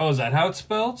 Oh, is that how it's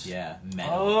spelled? Yeah,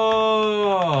 Metal.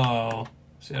 Oh.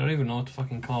 See, I don't even know what it's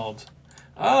fucking called.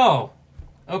 Oh.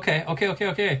 Okay.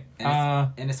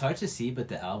 And it's hard to see, but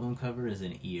the album cover is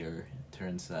an ear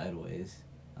turned sideways,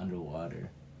 underwater.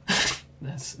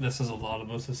 This is a lot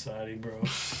about society, bro.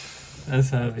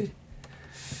 That's heavy.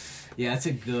 Yeah, it's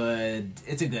a good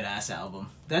ass album.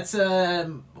 That's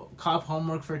cop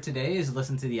homework for today is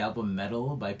listen to the album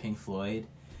Metal by Pink Floyd.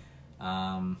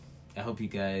 I hope you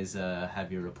guys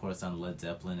have your reports on Led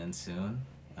Zeppelin in soon,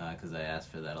 because I asked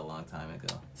for that a long time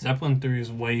ago. Zeppelin 3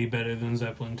 is way better than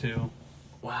Zeppelin 2.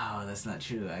 Wow, that's not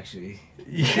true, actually.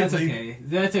 Yeah, that's okay.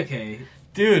 That's okay.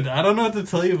 Dude, I don't know what to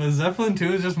tell you, but Zeppelin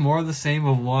 2 is just more of the same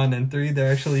of 1, and 3,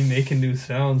 they're actually making new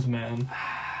sounds, man.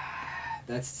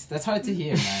 That's hard to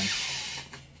hear, man.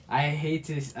 I hate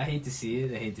to see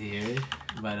it, I hate to hear it,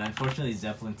 but unfortunately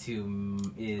Zeppelin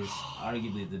 2 is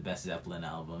arguably the best Zeppelin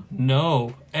album.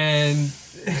 No, and...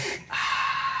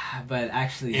 but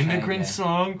actually... Immigrant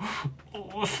Song,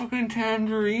 fucking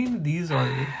Tangerine, these are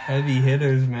heavy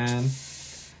hitters, man.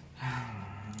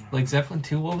 Like Zeppelin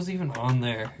 2, what was even on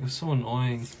there? It was so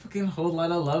annoying. Fucking Whole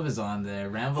Lot of Love is on there.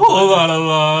 Whole Lot of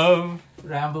Love!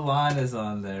 Ramble On is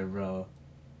on there, bro.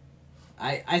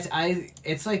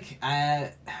 It's like,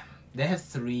 they have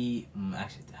 3,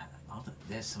 actually,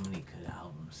 there's so many good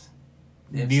albums.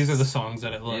 These are the songs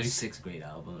that I like. There's 6 great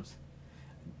albums.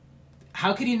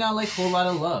 How could you not like Whole Lot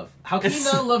of Love? How could you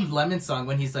not love Lemon Song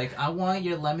when he's like, I want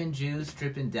your lemon juice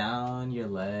dripping down your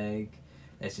leg?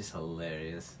 It's just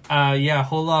hilarious. Yeah,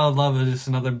 Whole Lot of Love is just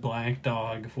another Black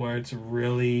Dog where it's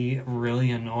really, really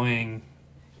annoying.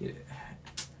 Yeah.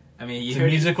 I mean, it's a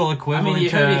musical equivalent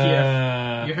you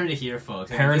heard it here,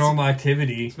 folks. Paranormal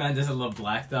Activity. This man doesn't love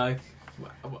Black Dog.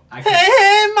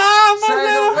 Hey, mama! Say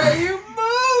the way you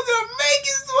move, you make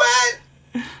it sweat!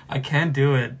 I can't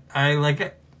do it. I like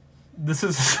it. This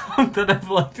is a song that I've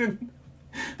liked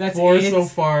That's for it. so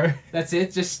far. That's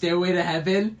it. Just Stairway to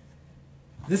Heaven.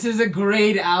 This is a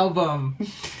great album.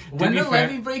 When the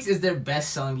Levee Breaks is their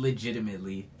best song,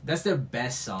 legitimately. That's their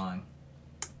best song.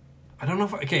 I don't know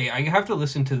if... Okay, I have to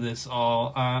listen to this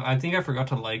all. I think I forgot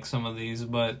to like some of these,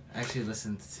 but... I actually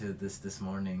listened to this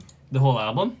morning. The whole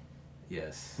album?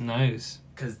 Yes. Nice.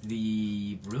 Because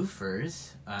the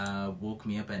roofers woke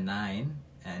me up at 9,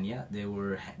 and yeah, they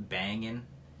were banging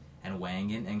and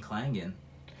wanging and clanging.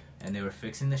 And they were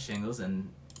fixing the shingles,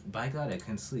 and by God, I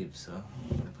couldn't sleep, so I'm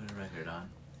going to put a record on.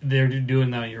 They're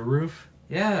doing that on your roof?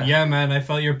 Yeah. Yeah, man, I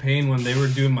felt your pain when they were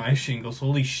doing my shingles.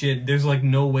 Holy shit, there's like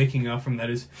no waking up from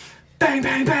that. Is bang,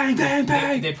 bang, bang, bang,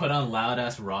 bang. They put on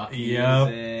loud-ass rock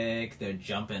music. They're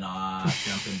jumping off,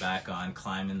 jumping back on,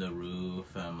 climbing the roof.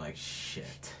 And I'm like,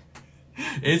 shit.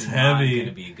 It's Not heavy. going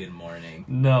to be a good morning.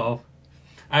 No.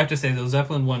 I have to say, though,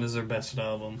 Zeppelin 1 is their best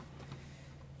album.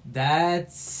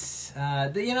 That's,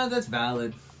 that's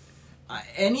valid.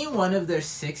 Any one of their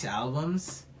 6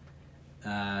 albums,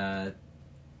 their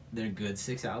good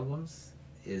 6 albums,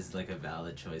 is like a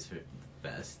valid choice for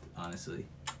best, honestly.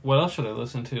 What else should I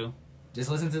listen to?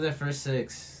 Just listen to their first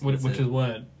 6. Which is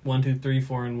what? 1, 2, 3,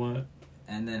 4, and what?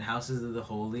 And then Houses of the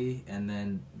Holy, and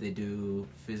then they do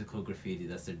Physical Graffiti.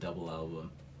 That's their double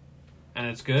album. And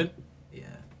it's good? Yeah.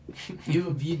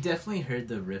 you definitely heard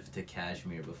the riff to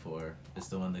Kashmir before. It's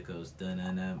the one that goes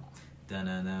da-na-na,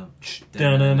 da-na-na,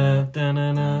 da-na-na,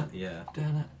 da-na-na. Yeah.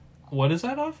 Da-na. What is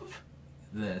that off of?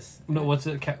 This. No, what's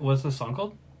the song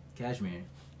called? Kashmir.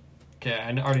 Okay,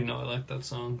 I already know I like that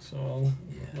song, so I'll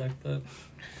like that.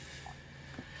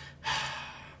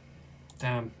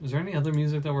 Damn, is there any other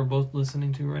music that we're both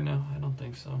listening to right now? I don't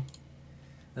think so.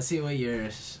 Let's see what your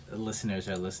listeners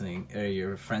are listening, or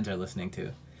your friends are listening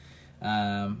to.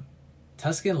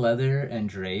 Tuscan Leather and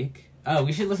Drake. Oh,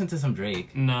 we should listen to some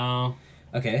Drake. No.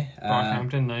 Okay.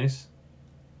 Brockhampton, nice.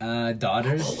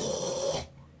 Daughters.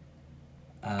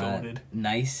 Goated.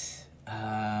 Nice.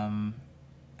 I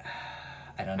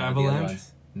don't know Avalanche? the other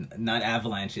ones. Not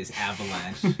Avalanches,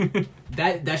 Avalanche.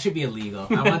 That should be illegal.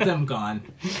 I want them gone.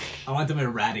 I want them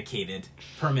eradicated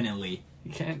permanently.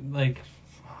 You can't, like...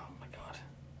 Oh, my God.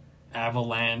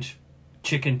 Avalanche.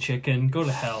 Chicken. Go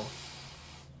to hell.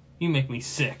 You make me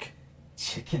sick.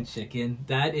 Chicken.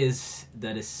 That is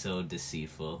so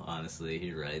deceitful, honestly.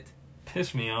 You're right.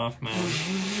 Piss me off, man.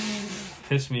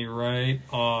 Piss me right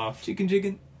off.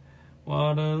 Chicken.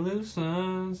 Waterloo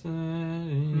sunset.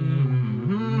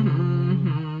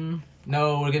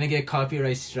 No, we're gonna get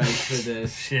copyright strikes for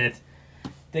this. Shit.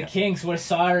 The Kinks, we're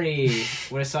sorry.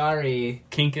 We're sorry.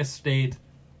 Kink Estate.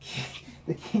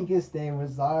 The Kink Estate, we're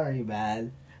sorry,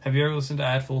 man. Have you ever listened to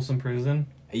At Folsom Prison?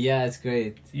 Yeah, it's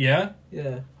great. Yeah?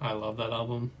 Yeah. I love that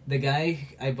album. The guy,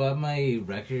 I bought my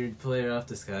record player off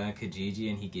the Sky on Kijiji,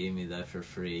 and he gave me that for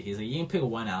free. He's like, you can pick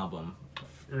one album.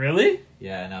 Really?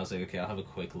 Yeah, and I was like, okay, I'll have a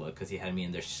quick look, because he had me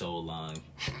in there so long.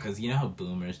 Because you know how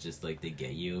boomers just, like, they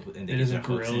get you, and they just get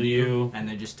their hooks in grill you, you. and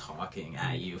they're just talking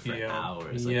at you for Yep.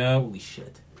 hours. Like, Yep. holy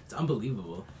shit. It's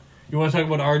unbelievable. You want to talk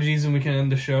about RGs and we can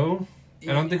end the show? I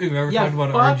don't think we've ever talked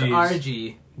about fuck RGs.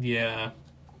 RG. Yeah.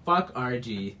 Fuck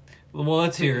RG. Well,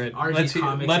 let's hear it. RG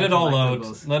Comics Let and it all out.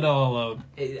 Collectibles. Let it all out.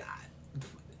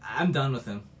 I'm done with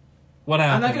him. What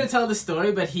happened? I'm not gonna tell the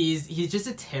story, but he's just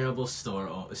a terrible store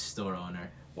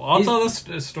owner. Well, I'll tell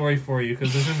the story for you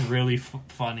because this is really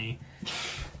funny.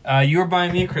 You were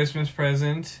buying me a Christmas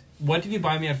present. What did you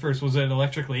buy me at first? Was it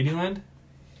Electric Ladyland?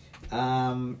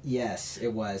 Yes,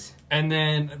 it was. And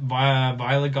then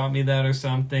Violet got me that or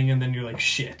something, and then you're like,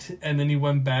 shit. And then you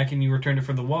went back and you returned it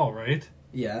for the wall, right?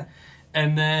 Yeah.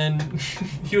 And then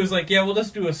he was like, yeah, well,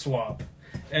 let's do a swap.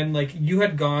 And, like, you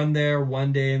had gone there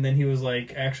one day, and then he was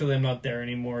like, actually, I'm not there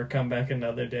anymore. Come back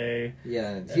another day.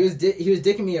 Yeah, he was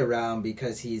dicking me around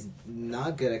because he's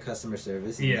not good at customer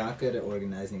service. He's not good at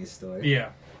organizing his store. Yeah.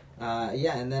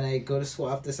 And then I go to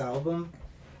swap this album,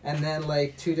 and then,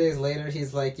 like, 2 days later,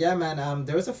 he's like, yeah, man,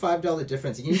 there was a $5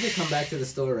 difference. You need to come back to the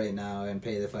store right now and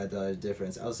pay the $5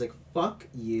 difference. I was like, fuck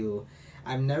you.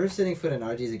 I'm never setting foot in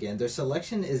RGs again. Their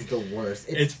selection is the worst.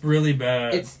 It's really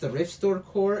bad. It's thrift store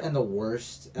core and the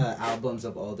worst albums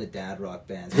of all the dad rock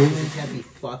bands because you can't be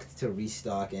fucked to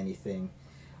restock anything.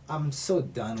 I'm so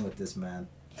done with this man.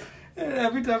 And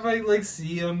every time I, like,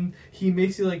 see him, he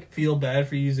makes you, like, feel bad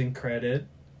for using credit.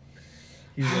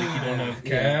 He's like, you don't have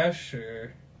cash,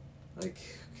 or... Like,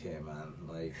 okay, man,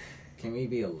 like, can we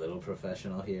be a little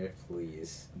professional here,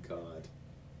 please? God.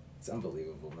 It's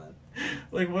unbelievable, man.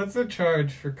 Like, what's the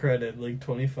charge for credit? Like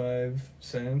 25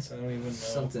 cents? I don't even know.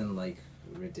 Something like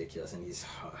ridiculous, and he's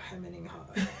hemming and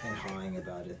hawing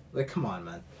about it. Like, come on,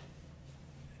 man.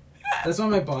 That's what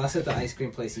my boss at the ice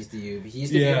cream place used to do. He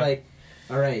used to be like,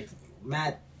 all right,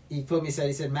 Matt, he put me aside,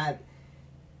 he said, Matt,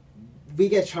 we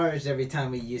get charged every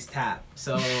time we use tap,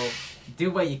 so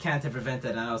do what you can to prevent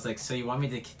that. And I was like, so you want me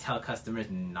to tell customers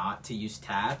not to use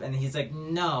tap? And he's like,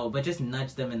 no, but just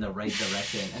nudge them in the right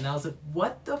direction. And I was like,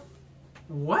 what?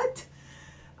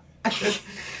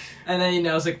 And then,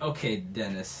 I was like, okay,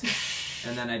 Dennis.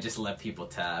 And then I just let people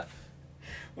tap.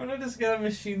 Why not just get a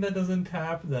machine that doesn't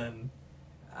tap then?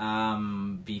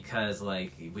 Because,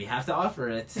 like, we have to offer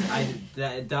it.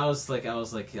 That was like, I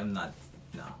was like, I'm done.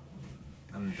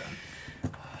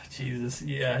 Jesus,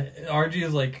 yeah. RG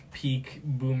is like peak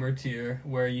boomer tier,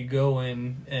 where you go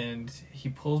in and he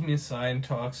pulls me aside and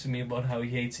talks to me about how he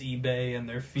hates eBay and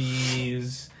their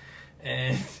fees,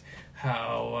 and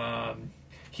how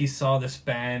he saw this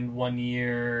band one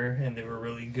year and they were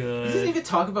really good. He doesn't even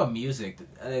talk about music.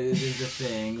 Is the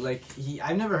thing. Like,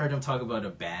 I've never heard him talk about a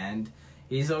band.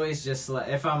 He's always just like,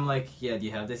 if I'm like, yeah, do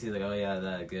you have this? He's like, oh yeah,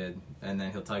 that good. And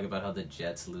then he'll talk about how the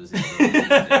Jets lose it.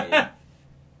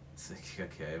 It's like,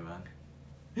 okay, man.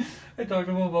 I talked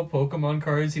to him about Pokemon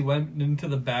cards. He went into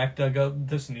the back, dug up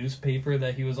this newspaper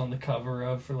that he was on the cover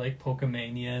of for like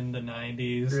Pokemania in the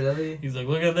 90s. Really? He's like,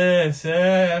 look at this.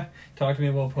 Talk to me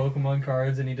about Pokemon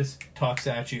cards, and he just talks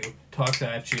at you.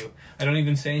 I don't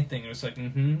even say anything. It was like,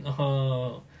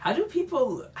 oh. How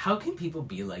can people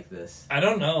be like this? I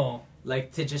don't know.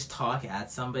 Like, to just talk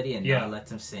at somebody and not let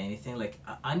them say anything? Like,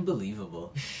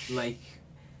 unbelievable. Like,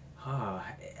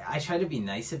 I try to be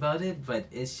nice about it, but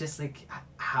it's just like,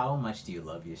 how much do you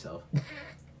love yourself?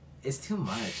 It's too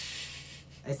much.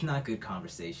 It's not good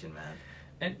conversation,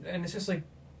 man. And it's just like,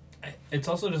 it's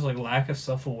also just like lack of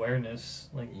self-awareness.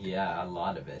 Like, yeah, a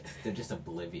lot of it. They're just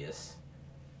oblivious.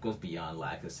 Goes beyond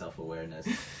lack of self-awareness.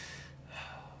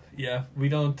 Yeah, we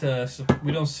don't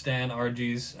stan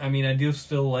RGs. I mean, I do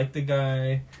still like the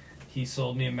guy. He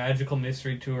sold me a Magical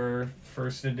Mystery Tour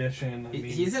first edition. I mean,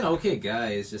 he's an okay guy.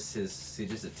 It's just he's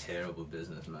just a terrible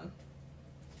businessman.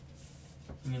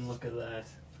 I mean, look at that.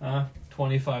 Huh?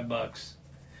 $25.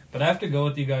 But I have to go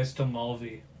with you guys to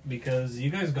Mulvey because you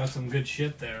guys got some good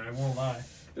shit there. I won't lie.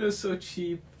 It was so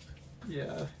cheap.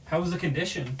 Yeah. How was the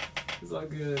condition? It's all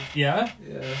good. Yeah?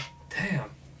 Yeah. Damn.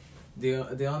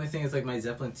 The only thing is, like, my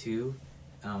Zeppelin 2,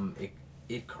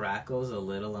 it crackles a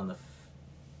little on the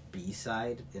B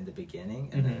side in the beginning,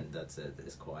 and then that's it.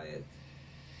 It's quiet.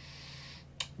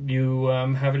 You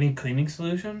have any cleaning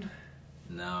solution?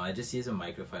 No, I just use a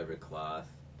microfiber cloth.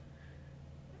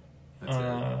 That's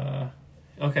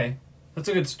it. Okay. That's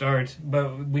a good start,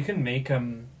 but we can make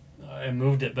I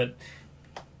moved it, but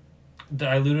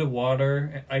diluted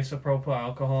water, isopropyl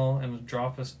alcohol, and a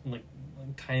drop of like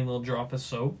a tiny little drop of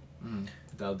soap.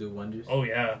 That'll do wonders. Oh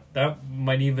yeah, that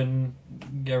might even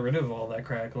get rid of all that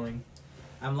crackling.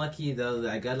 I'm lucky though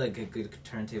that I got like a good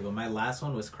turntable. My last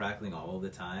one was crackling all the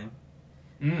time,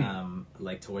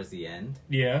 like towards the end.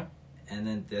 Yeah. And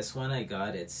then this one I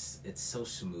got, it's so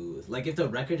smooth. Like, if the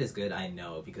record is good, I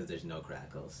know because there's no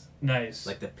crackles. Nice.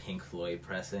 Like the Pink Floyd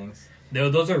pressings. No,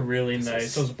 those are really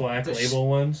nice. Those black label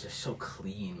ones. They're so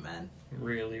clean, man.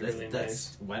 Really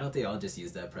nice. Why don't they all just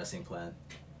use that pressing plan?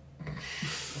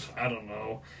 I don't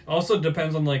know. Also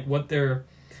depends on like what they're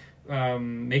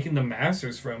making the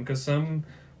masters from, because some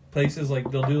places like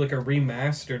they'll do like a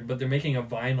remastered, but they're making a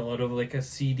vinyl out of like a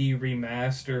CD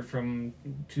remaster from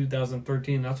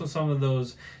 2013. That's what some of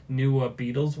those new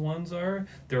Beatles ones are.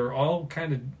 They're all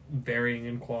kind of varying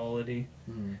in quality.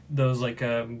 Those like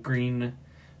green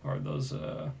or those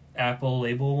Apple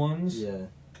label ones.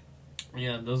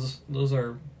 Yeah, those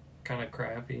are kind of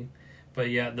crappy. But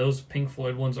yeah, those Pink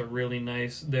Floyd ones are really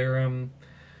nice. They're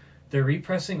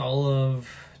repressing all of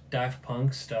Daft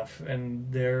Punk stuff,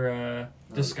 and their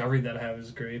Discovery that I have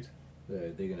is great.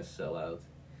 They're gonna sell out.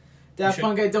 Daft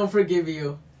Punk, I don't forgive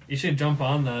you. You should jump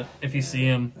on that if you see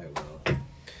him. I will.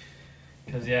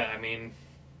 Because yeah, I mean,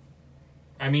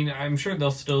 I'm sure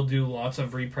they'll still do lots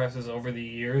of represses over the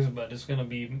years, but it's gonna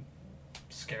be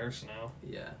scarce now.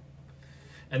 Yeah.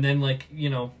 And then, like, you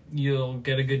know, you'll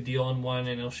get a good deal on one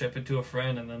and he'll ship it to a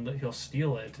friend and then he'll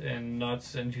steal it and not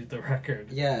send you the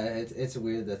record. Yeah, it's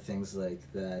weird that things like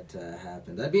that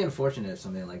happen. That'd be unfortunate if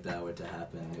something like that were to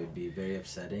happen. It would be very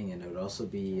upsetting, and it would also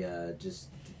be just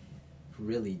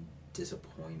really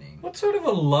disappointing. What sort of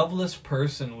a loveless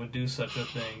person would do such a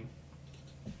thing?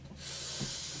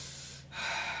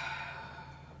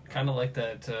 Kind of like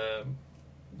that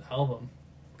album.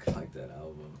 Like that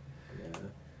album, yeah.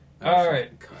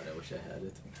 Alright. God, I wish I had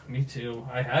it. Me too.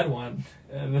 I had one,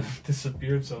 and it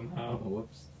disappeared somehow. Oh,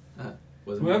 whoops.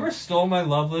 Whoever stole my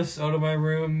Loveless out of my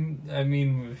room, I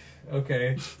mean,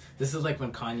 okay. This is like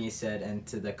when Kanye said, and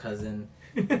to the cousin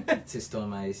to stole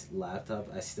my laptop,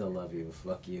 I still love you,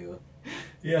 fuck you.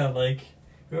 Yeah, like,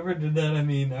 whoever did that, I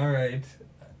mean, alright.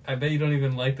 I bet you don't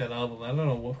even like that album. I don't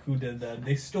know who did that.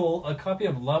 They stole a copy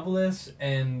of Loveless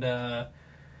and, Let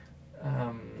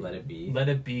It Be. Let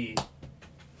It Be.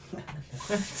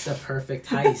 It's the perfect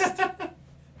heist.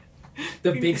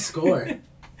 The big score.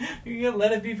 You can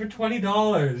Let It Be for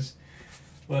 $20.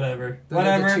 Whatever. Those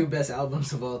are the two best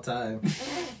albums of all time.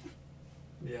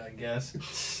 Yeah, I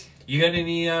guess. You got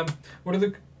any,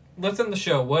 let's end the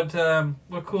show. What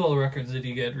cool records did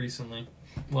you get recently?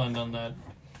 We'll end on that.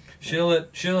 Shill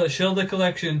the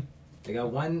collection. I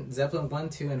got Zeppelin 1,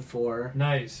 2, and 4.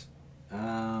 Nice.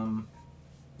 I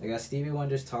got Stevie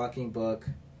Wonder's Talking Book,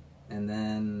 and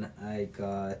then I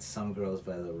got Some Girls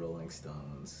by the Rolling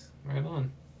Stones. Right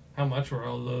on. How much were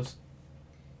all those?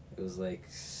 It was like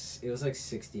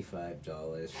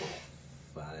 $65 for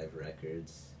 5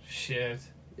 records. Shit.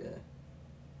 Yeah.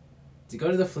 To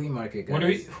go to the flea market,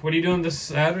 guys. What are you doing this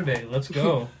Saturday? Let's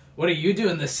go. What are you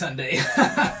doing this Sunday?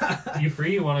 You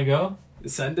free? You want to go?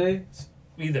 Sunday?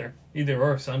 Either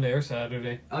or, Sunday or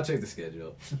Saturday. I'll check the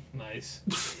schedule. Nice.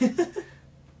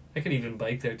 I could even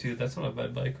bike there too. That's not a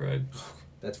bad bike ride.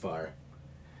 That's far.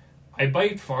 I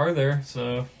biked farther,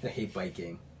 so I hate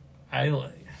biking.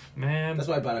 Man. That's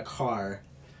why I bought a car.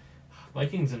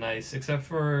 Biking's nice, except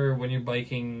for when you're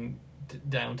biking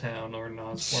downtown or in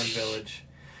Osborne Village.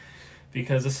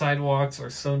 Because the sidewalks are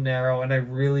so narrow, and I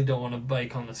really don't want to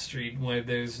bike on the street where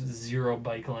there's 0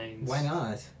 bike lanes. Why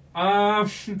not?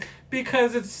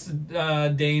 Because it's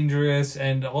dangerous,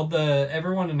 and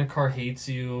everyone in the car hates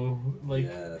you. Like,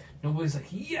 yeah. Nobody's like,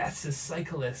 yes, a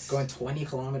cyclist. Going 20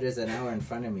 kilometers an hour in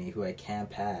front of me who I can't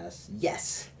pass.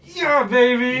 Yes! Yeah,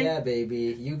 baby! Yeah,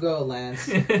 baby. You go, Lance.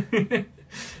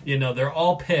 They're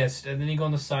all pissed, and then you go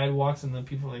on the sidewalks, and then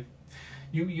people are like,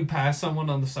 you pass someone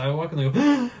on the sidewalk, and they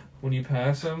go, when you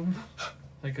pass them,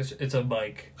 like, it's a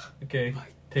bike, okay?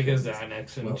 Take a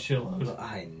Xanax and chill out. Well,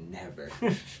 I never.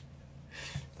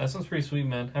 That sounds pretty sweet,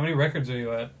 man. How many records are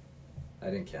you at? I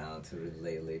didn't count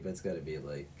lately, but it's got to be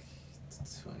like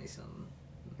 20-something.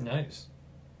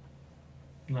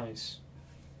 Nice.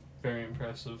 Very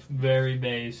impressive. Very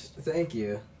based. Thank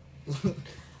you.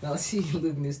 Now let's see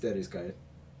Luke Newstedter's card.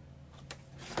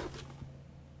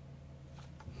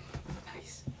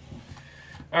 Nice.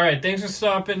 Alright, thanks for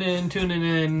stopping in, tuning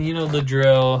in. You know the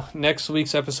drill. Next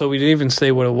week's episode, we didn't even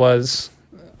say what it was.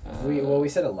 We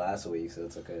said it last week, so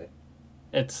it's okay.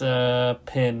 It's a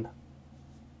pin.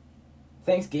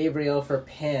 Thanks, Gabriel, for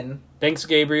pin. Thanks,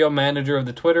 Gabriel, manager of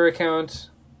the Twitter account.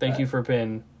 Thank you for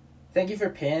pin. Thank you for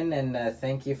pin, and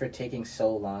thank you for taking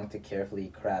so long to carefully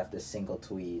craft a single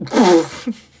tweet.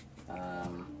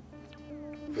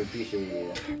 We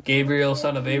appreciate you. Gabriel,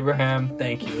 son of Abraham,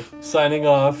 thank you. Signing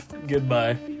off.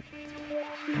 Goodbye.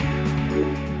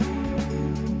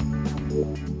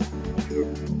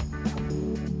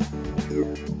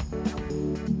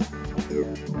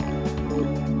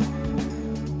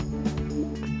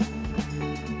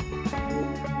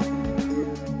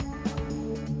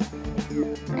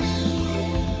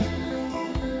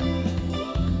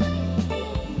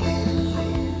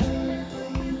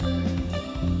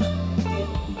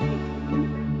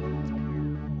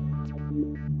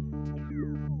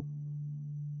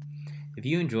 If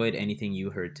you enjoyed anything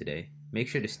you heard today, make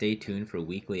sure to stay tuned for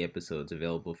weekly episodes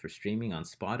available for streaming on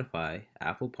Spotify,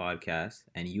 Apple Podcasts,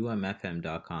 and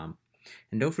umfm.com.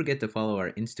 And don't forget to follow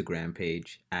our Instagram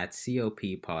page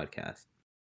 @COP Podcast.